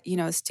get,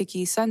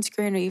 sticky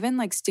sunscreen or even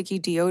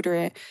sticky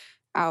deodorant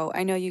out.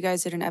 I know you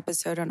guys did an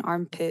episode on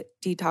armpit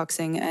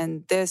detoxing,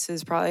 and this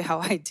is probably how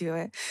I do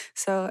it.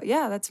 So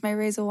yeah, that's my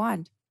Razor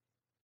Wand.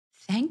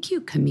 Thank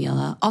you,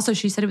 Camila. Also,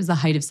 she said it was the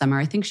height of summer.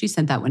 I think she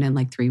sent that one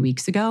in 3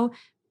 weeks ago.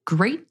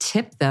 Great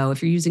tip, though,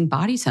 if you're using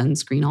body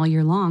sunscreen all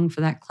year long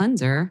for that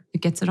cleanser, it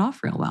gets it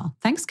off real well.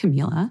 Thanks,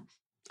 Camila.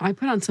 I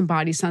put on some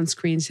body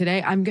sunscreen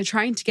today. I'm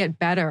trying to get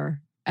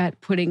better at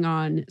putting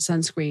on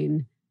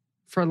sunscreen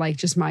for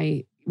just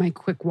my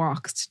quick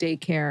walks to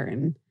daycare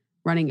and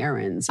running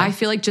errands. I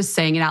feel like just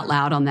saying it out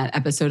loud on that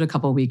episode a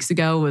couple of weeks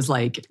ago was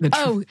it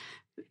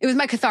was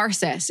my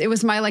catharsis. It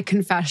was my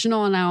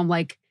confessional, and now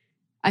I'm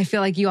I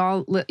feel like you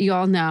all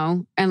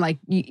know, and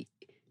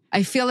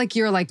I feel like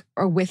you're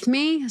are with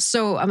me.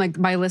 So I'm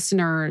my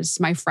listeners,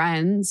 my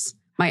friends,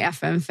 my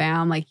FM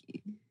fam,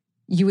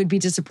 you would be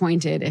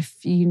disappointed if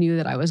you knew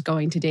that I was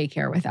going to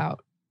daycare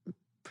without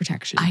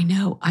protection. I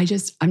know.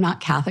 I'm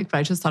not Catholic, but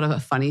I just thought of a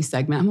funny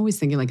segment. I'm always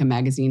thinking a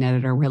magazine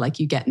editor where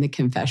you get in the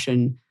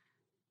confession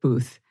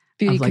booth.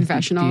 Beauty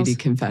confessionals. Beauty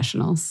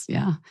confessionals,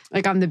 yeah.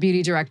 I'm the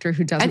beauty director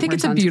who doesn't I think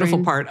it's a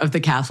beautiful part of the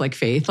Catholic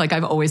faith.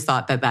 I've always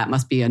thought that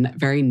must be a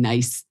very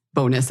nice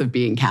bonus of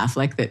being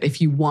Catholic, that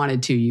if you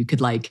wanted to, you could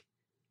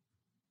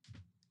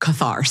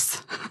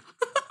catharsis.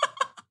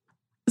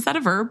 Is that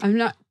a verb? I'm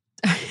not,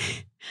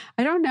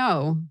 I don't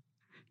know.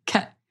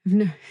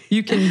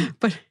 You can,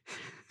 but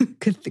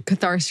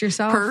catharsis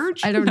yourself?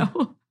 Purge? I don't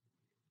know.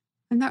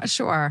 I'm not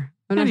sure.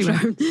 Not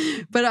sure.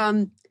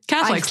 But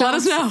Catholics, let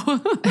us know.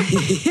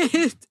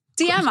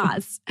 DM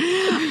us.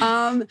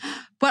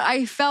 But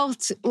I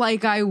felt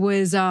like I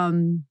was, I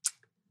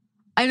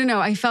don't know.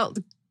 I felt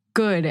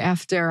good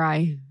after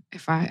I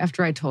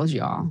told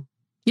you all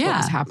what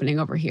was happening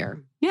over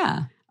here.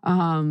 Yeah.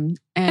 And,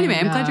 anyway,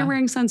 I'm glad you're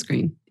wearing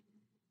sunscreen.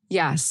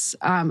 Yes.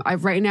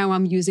 Right now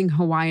I'm using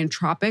Hawaiian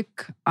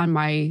Tropic on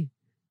my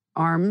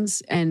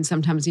arms and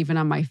sometimes even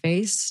on my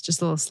face.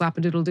 Just a little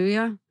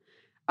slap-a-doodle-doo-ya.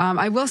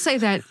 I will say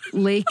that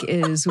Lake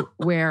is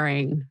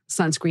wearing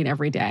sunscreen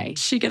every day.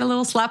 She get a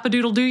little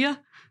slap-a-doodle-doo-ya?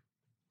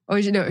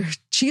 Oh,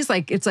 she's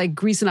it's like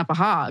greasing up a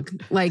hog.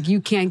 You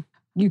can't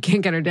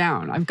get her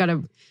down.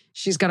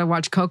 She's got to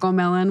watch Coco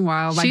Melon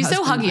while she's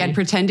so huggy. I'd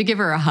pretend to give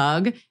her a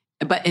hug,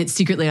 but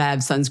secretly I have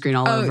sunscreen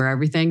all over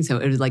everything. So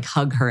it would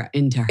hug her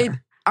into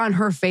her. On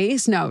her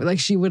face? No,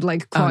 she would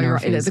claw your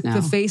face.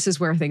 The face is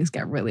where things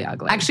get really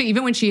ugly. Actually,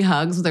 even when she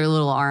hugs with her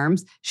little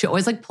arms, she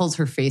always pulls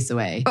her face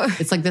away.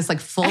 It's this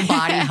full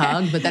body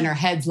hug, but then her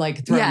head's thrown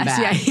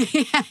back.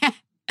 Yeah.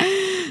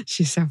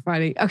 She's so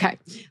funny. Okay,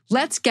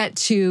 let's get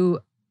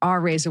to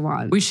our Razor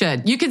Wand. We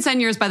should. You can send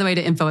yours, by the way,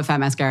 to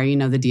info@fatmascara. You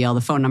know the deal.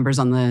 The phone number's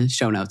on the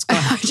show notes. Go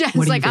ahead. Jen's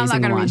I'm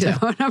not going to read the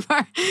phone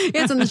number.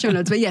 It's on the show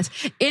notes. But yes,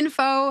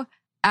 info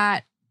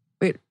at,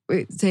 wait,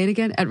 say it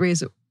again, at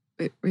Razor.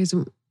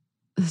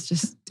 Let's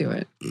just do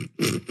it.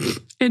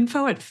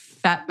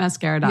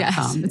 info@fatmascara.com.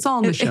 Yes. It's all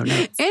in the show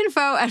notes.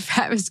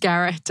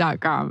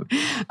 info@fatmascara.com.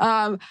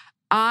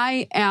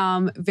 I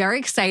am very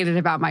excited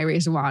about my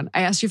Razor Wand.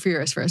 I asked you for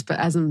yours first, but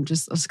as I'm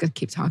just going to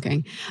keep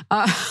talking.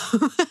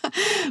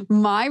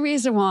 My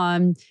Razor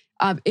Wand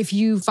If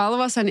you follow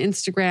us on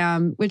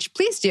Instagram, which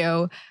please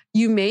do,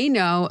 you may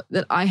know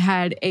that I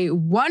had a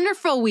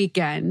wonderful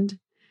weekend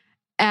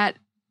at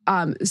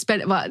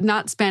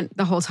not spent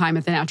the whole time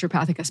at the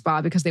Naturopathica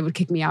spa because they would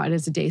kick me out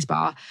as a day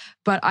spa,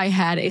 but I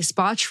had a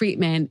spa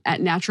treatment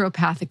at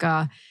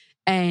Naturopathica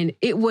and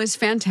it was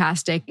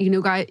fantastic.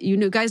 You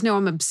guys know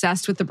I'm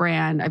obsessed with the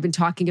brand. I've been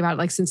talking about it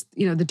like since,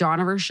 the dawn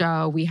of our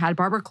show. We had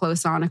Barbara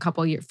Close on a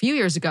few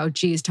years ago.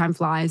 Geez, time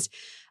flies.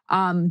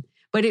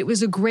 But it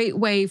was a great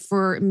way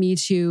for me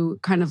to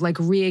kind of like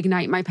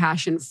reignite my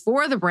passion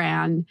for the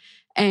brand.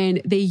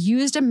 And they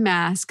used a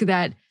mask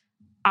that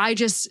I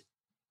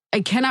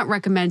cannot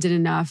recommend it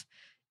enough.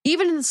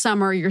 Even in the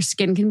summer, your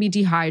skin can be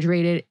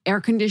dehydrated.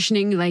 Air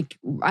conditioning, like,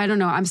 I don't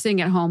know, I'm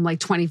sitting at home like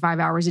 25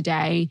 hours a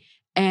day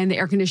and the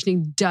air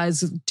conditioning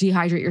does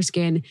dehydrate your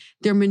skin.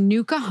 Their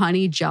Manuka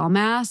Honey Gel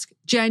Mask.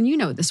 Jen, you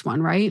know this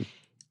one, right?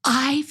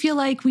 I feel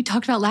like we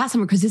talked about last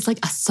summer because it's like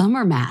a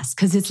summer mask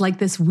because it's like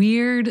this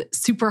weird,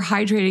 super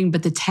hydrating,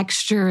 but the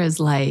texture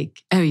is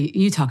like,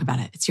 you talk about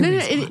it. It's your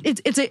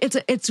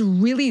it's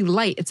really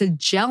light. It's a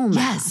gel mask.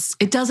 Yes.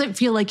 It doesn't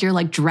feel like you're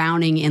like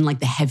drowning in like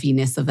the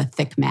heaviness of a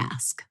thick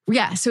mask.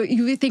 Yeah. So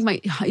you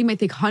might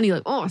think honey,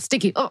 like, oh,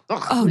 sticky. Oh,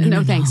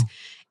 no, thanks.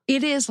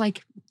 It is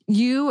like,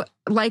 you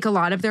like a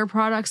lot of their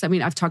products. I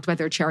mean, I've talked about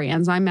their cherry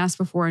enzyme mask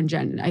before, and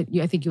Jen,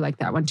 I think you like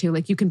that one too.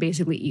 Like you can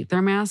basically eat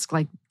their mask,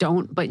 like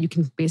but you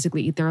can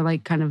basically eat their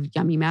like kind of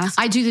yummy mask.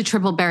 I do the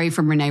triple berry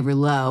from Renee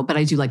Rouleau, but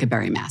I do like a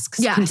berry mask.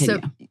 Yeah,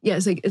 continue.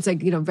 It's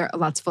like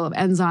lots full of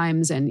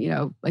enzymes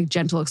and like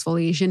gentle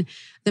exfoliation.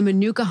 The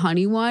Manuka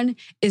Honey one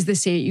is the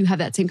same. You have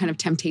that same kind of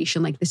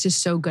temptation. Like this is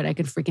so good, I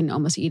could freaking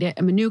almost eat it.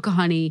 And Manuka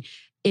Honey,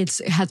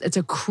 it's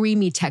a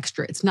creamy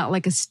texture. It's not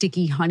like a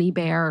sticky honey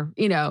bear,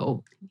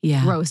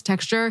 gross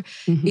texture.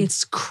 Mm-hmm.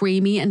 It's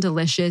creamy and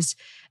delicious.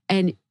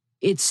 And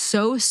it's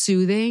so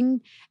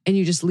soothing. And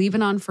you just leave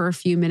it on for a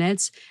few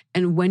minutes.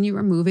 And when you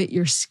remove it,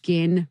 your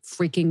skin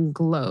freaking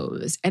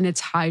glows. And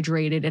it's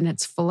hydrated and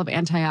it's full of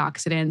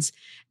antioxidants.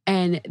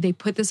 And they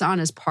put this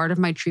on as part of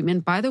my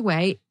treatment. By the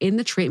way, in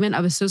the treatment,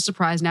 I was so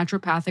surprised.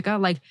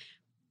 Naturopathica, like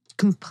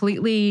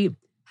completely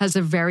has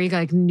a very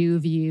like new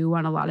view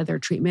on a lot of their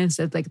treatments.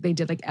 It's like they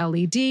did like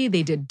LED,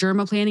 they did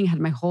dermaplaning, had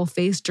my whole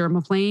face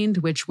dermaplaned,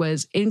 which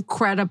was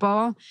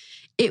incredible.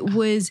 It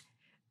was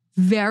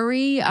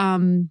very,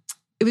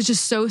 it was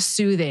just so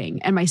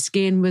soothing and my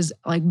skin was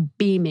like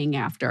beaming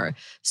after.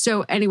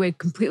 So anyway,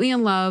 completely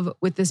in love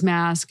with this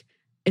mask.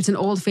 It's an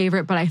old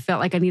favorite, but I felt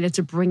like I needed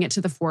to bring it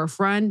to the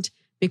forefront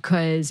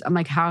because I'm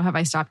like, how have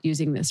I stopped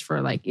using this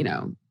for like,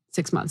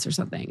 6 months or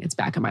something? It's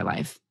back in my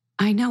life.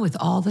 I know with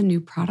all the new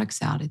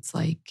products out, it's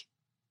like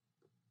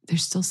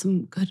there's still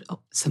some good,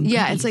 some goodies.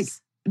 Yeah, it's like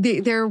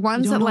there are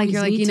ones that like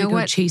you're like, you know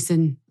what,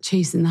 chasing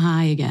the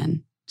high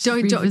again.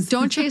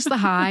 Don't chase the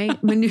high.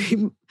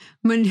 The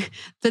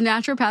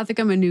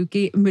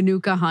Naturopathica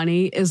Manuka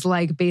Honey is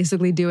like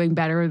basically doing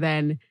better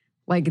than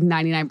like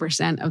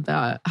 99% of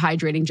the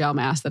hydrating gel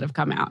masks that have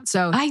come out.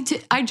 So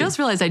I just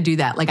realized I do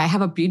that. Like I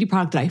have a beauty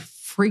product that I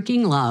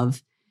freaking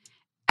love.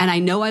 And I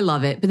know I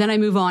love it, but then I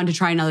move on to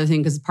try another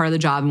thing because it's part of the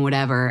job and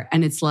whatever.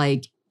 And it's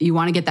like, you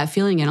want to get that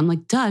feeling. And I'm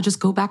like, duh, just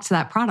go back to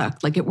that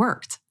product. Like it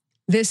worked.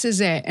 This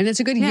is it. And it's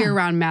a good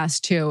year-round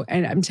mask too.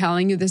 And I'm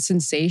telling you, the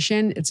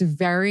sensation, it's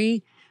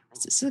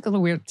like a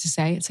little weird to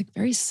say. It's like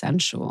very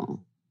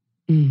sensual.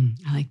 I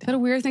like that. Is that a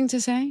weird thing to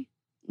say?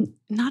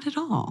 Not at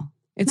all.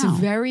 It's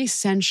very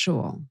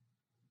sensual.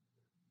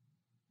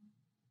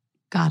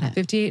 Got it.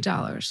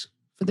 $58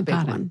 for the big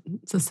one.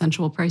 It's a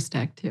sensual price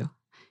tag too.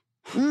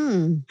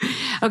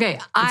 Okay,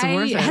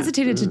 I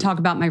hesitated to talk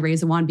about my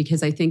Razor Wand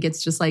because I think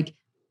it's just like,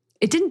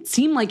 it didn't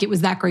seem like it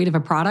was that great of a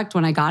product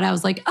when I got it. I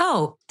was like,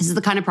 oh, this is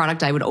the kind of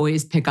product I would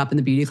always pick up in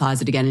the beauty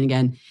closet again and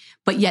again.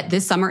 But yet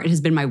this summer, it has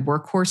been my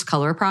workhorse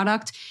color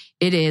product.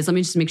 It is, let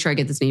me just make sure I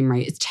get this name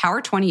right. It's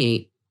Tower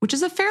 28, which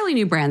is a fairly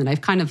new brand that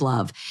I've kind of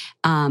love.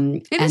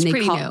 It is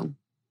pretty new.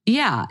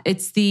 Yeah,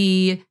 it's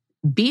the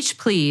Beach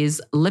Please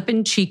Lip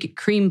and Cheek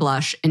Cream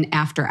Blush in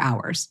After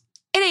Hours.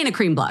 It ain't a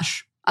cream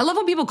blush. I love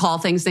when people call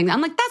things. I'm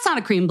like, that's not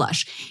a cream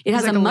blush. It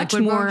has like a much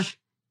more blush?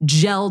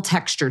 Gel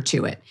texture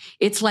to it.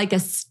 It's like a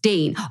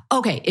stain.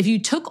 Okay, if you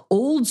took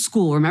old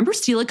school, remember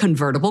Stila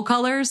convertible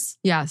colors?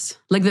 Yes.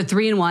 Like the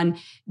 3-in-1,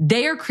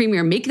 they are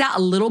creamier. Make that a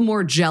little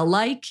more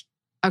gel-like.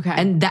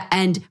 Okay.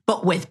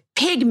 But with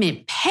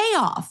pigment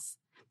payoff.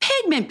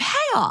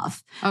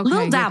 Okay,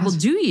 Little dab will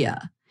do ya.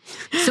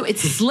 So it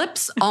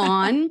slips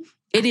on.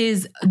 It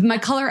is, my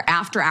color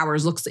After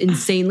Hours looks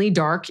insanely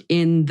dark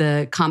in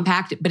the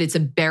compact, but it's a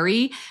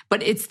berry,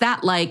 but it's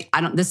that like,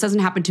 this doesn't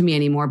happen to me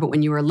anymore, but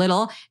when you were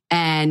little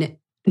and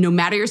no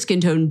matter your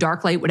skin tone,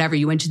 dark, light, whatever,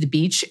 you went to the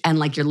beach and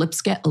like your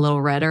lips get a little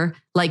redder.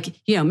 Like,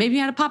 maybe you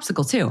had a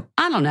popsicle too.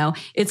 I don't know.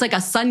 It's like a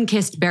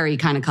sun-kissed berry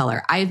kind of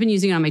color. I've been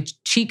using it on my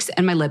cheeks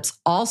and my lips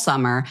all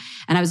summer.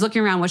 And I was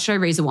looking around, what should I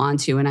raise a wand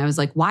to? And I was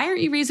like, why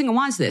aren't you raising a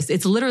wand to this?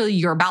 It's literally,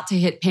 you're about to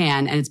hit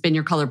pan and it's been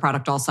your color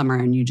product all summer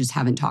and you just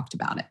haven't talked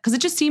about it. Because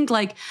it just seemed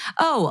like,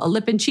 a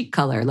lip and cheek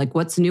color. Like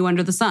what's new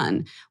under the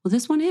sun? Well,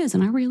 this one is,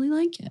 and I really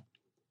like it.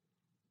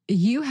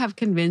 You have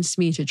convinced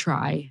me to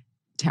try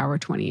Tower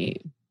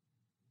 28.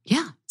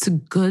 Yeah,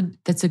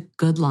 that's a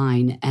good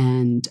line.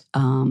 And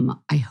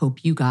I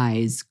hope you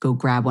guys go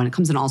grab one. It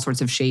comes in all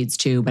sorts of shades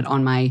too, but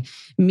on my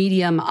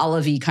medium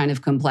olivey kind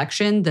of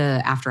complexion,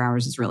 the After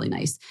Hours is really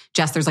nice.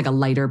 Jess, there's like a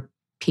lighter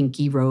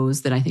pinky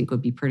rose that I think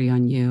would be pretty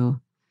on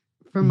you.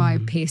 For my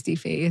pasty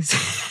face.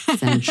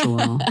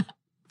 Sensual.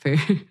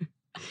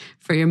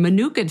 For your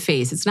Manuka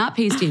face. It's not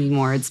pasty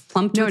anymore. It's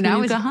plumped with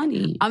Manuka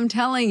honey. I'm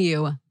telling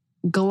you,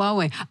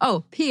 glowing.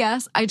 Oh,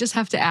 P.S. I just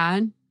have to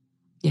add,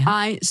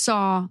 I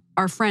saw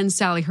our friend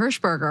Sally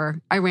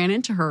Hershberger. I ran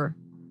into her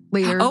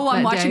later. Oh,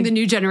 I'm watching day. the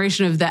new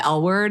generation of The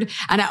L Word.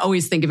 And I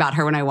always think about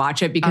her when I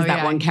watch it because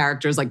that one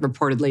character is like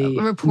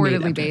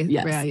reportedly based.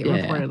 Yes.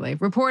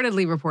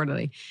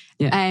 Reportedly.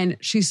 Yeah. And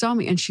she saw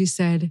me and she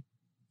said,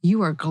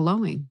 "You are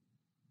glowing."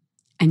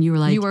 And you were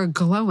like, "You are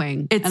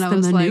glowing." It's and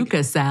the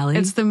Manuka, Sally.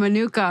 It's the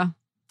Manuka.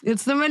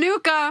 It's the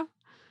Manuka.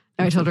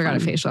 I told her I got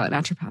a facial at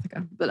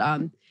Naturopathica. But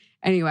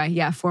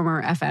anyway,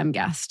 former FM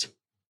guest.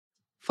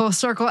 Full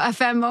circle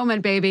FM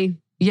moment, baby.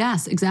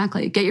 Yes,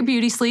 exactly. Get your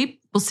beauty sleep.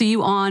 We'll see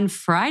you on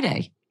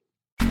Friday.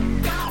 We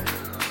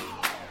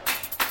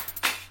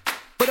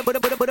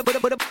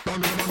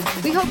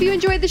hope you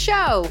enjoyed the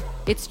show.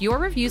 It's your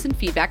reviews and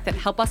feedback that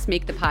help us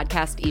make the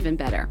podcast even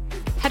better.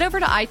 Head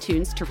over to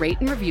iTunes to rate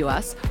and review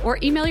us or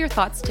email your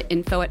thoughts to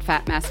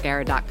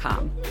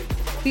info@fatmascara.com.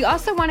 We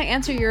also want to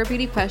answer your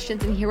beauty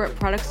questions and hear what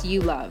products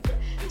you love.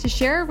 To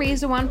share a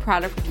Razor Wand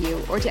product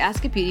review or to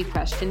ask a beauty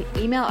question,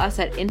 email us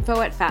at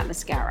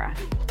info@fatmascara.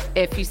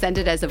 If you send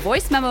it as a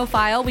voice memo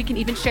file, we can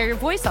even share your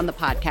voice on the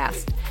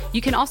podcast. You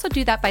can also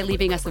do that by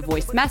leaving us a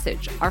voice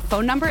message. Our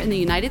phone number in the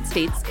United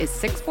States is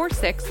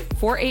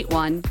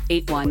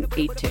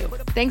 646-481-8182.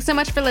 Thanks so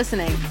much for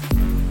listening.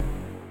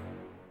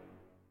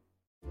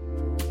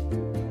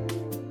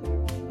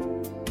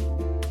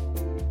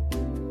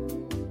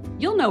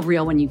 You'll know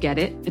real when you get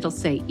it. It'll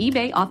say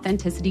eBay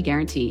Authenticity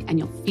Guarantee, and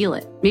you'll feel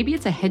it. Maybe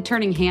it's a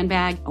head-turning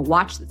handbag, a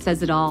watch that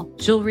says it all,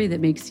 jewelry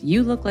that makes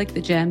you look like the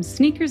gem,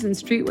 sneakers and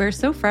streetwear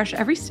so fresh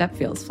every step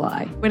feels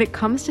fly. When it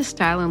comes to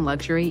style and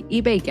luxury,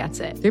 eBay gets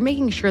it. They're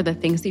making sure the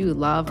things that you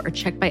love are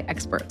checked by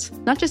experts.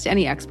 Not just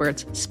any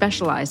experts,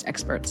 specialized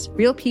experts.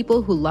 Real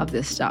people who love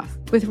this stuff.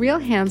 With real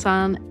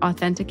hands-on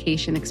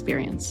authentication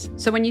experience.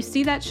 So when you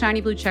see that shiny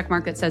blue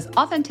checkmark that says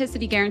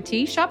Authenticity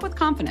Guarantee, shop with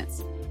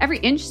confidence. Every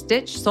inch,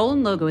 stitch, sole,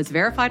 and logo is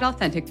verified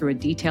authentic through a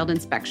detailed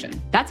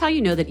inspection. That's how you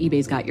know that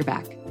eBay's got your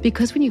back.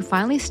 Because when you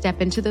finally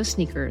step into those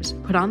sneakers,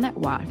 put on that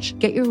watch,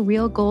 get your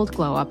real gold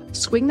glow up,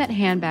 swing that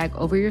handbag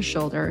over your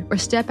shoulder, or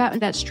step out in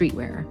that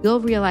streetwear, you'll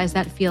realize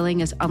that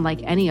feeling is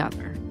unlike any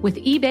other. With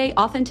eBay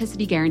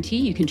Authenticity Guarantee,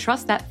 you can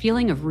trust that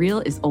feeling of real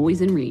is always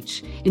in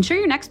reach. Ensure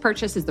your next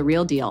purchase is the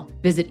real deal.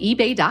 Visit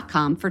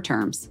ebay.com for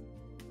terms.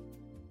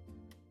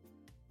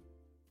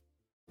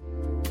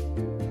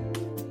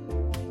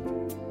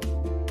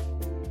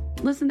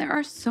 Listen, there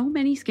are so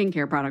many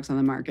skincare products on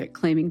the market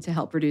claiming to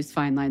help reduce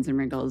fine lines and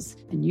wrinkles,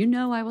 and you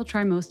know I will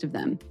try most of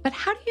them. But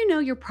how do you know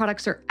your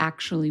products are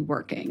actually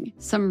working?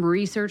 Some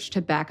research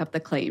to back up the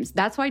claims.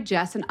 That's why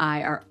Jess and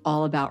I are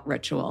all about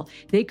Ritual.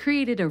 They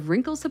created a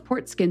wrinkle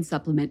support skin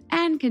supplement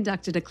and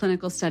conducted a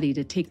clinical study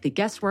to take the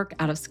guesswork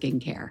out of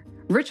skincare.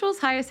 Ritual's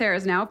Hyacera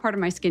is now a part of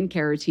my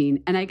skincare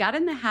routine, and I got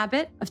in the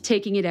habit of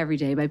taking it every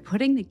day by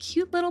putting the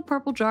cute little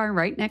purple jar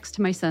right next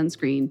to my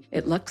sunscreen.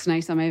 It looks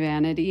nice on my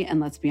vanity, and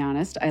let's be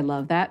honest, I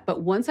love that.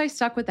 But once I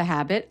stuck with the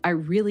habit, I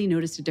really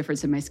noticed a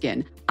difference in my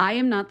skin. I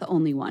am not the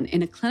only one.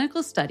 In a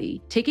clinical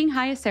study, taking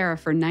Hyacera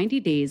for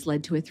 90 days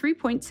led to a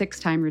 3.6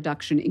 time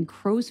reduction in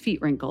crow's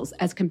feet wrinkles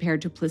as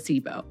compared to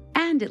placebo.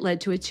 And it led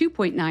to a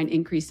 2.9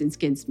 increase in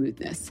skin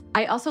smoothness.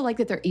 I also like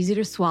that they're easy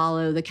to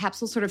swallow. The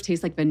capsules sort of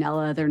taste like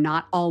vanilla. They're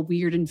not all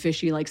weird and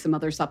fishy like some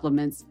other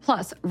supplements.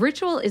 Plus,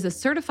 Ritual is a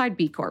certified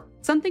B Corp,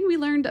 something we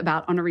learned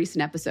about on a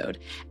recent episode.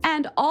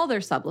 And all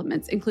their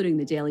supplements, including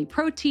the daily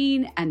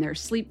protein and their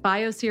Sleep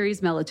Bio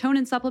Series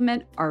melatonin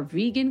supplement, are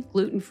vegan,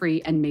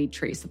 gluten-free, and made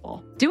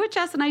traceable. Do what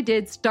Jess and I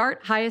did.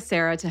 Start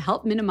Hyacera to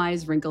help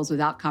minimize wrinkles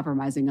without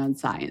compromising on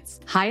science.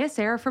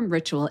 Hyacera from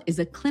Ritual is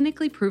a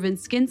clinically proven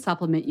skin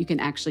supplement you can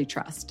actually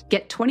trust.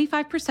 Get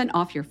 25%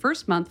 off your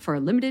first month for a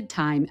limited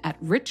time at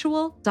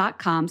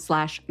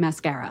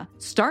ritual.com/mascara.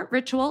 Start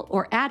Ritual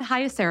or add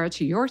Hyacera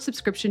to your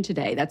subscription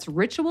today. That's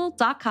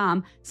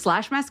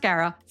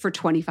ritual.com/mascara for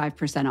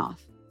 25%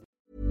 off.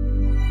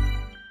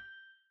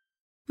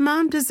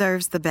 Mom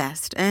deserves the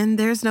best, and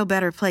there's no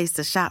better place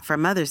to shop for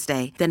Mother's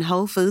Day than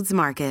Whole Foods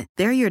Market.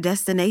 They're your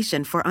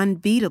destination for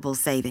unbeatable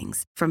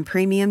savings, from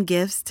premium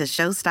gifts to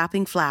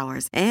show-stopping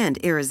flowers and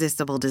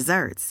irresistible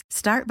desserts.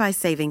 Start by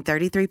saving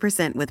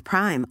 33% with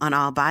Prime on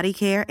all body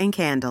care and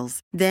candles.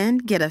 Then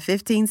get a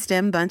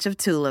 15-stem bunch of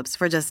tulips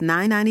for just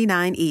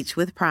 $9.99 each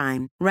with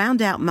Prime.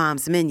 Round out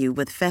Mom's menu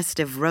with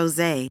festive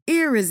rosé,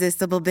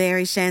 irresistible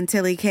berry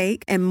chantilly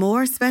cake, and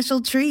more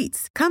special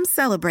treats. Come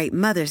celebrate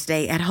Mother's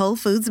Day at Whole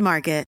Foods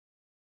Market.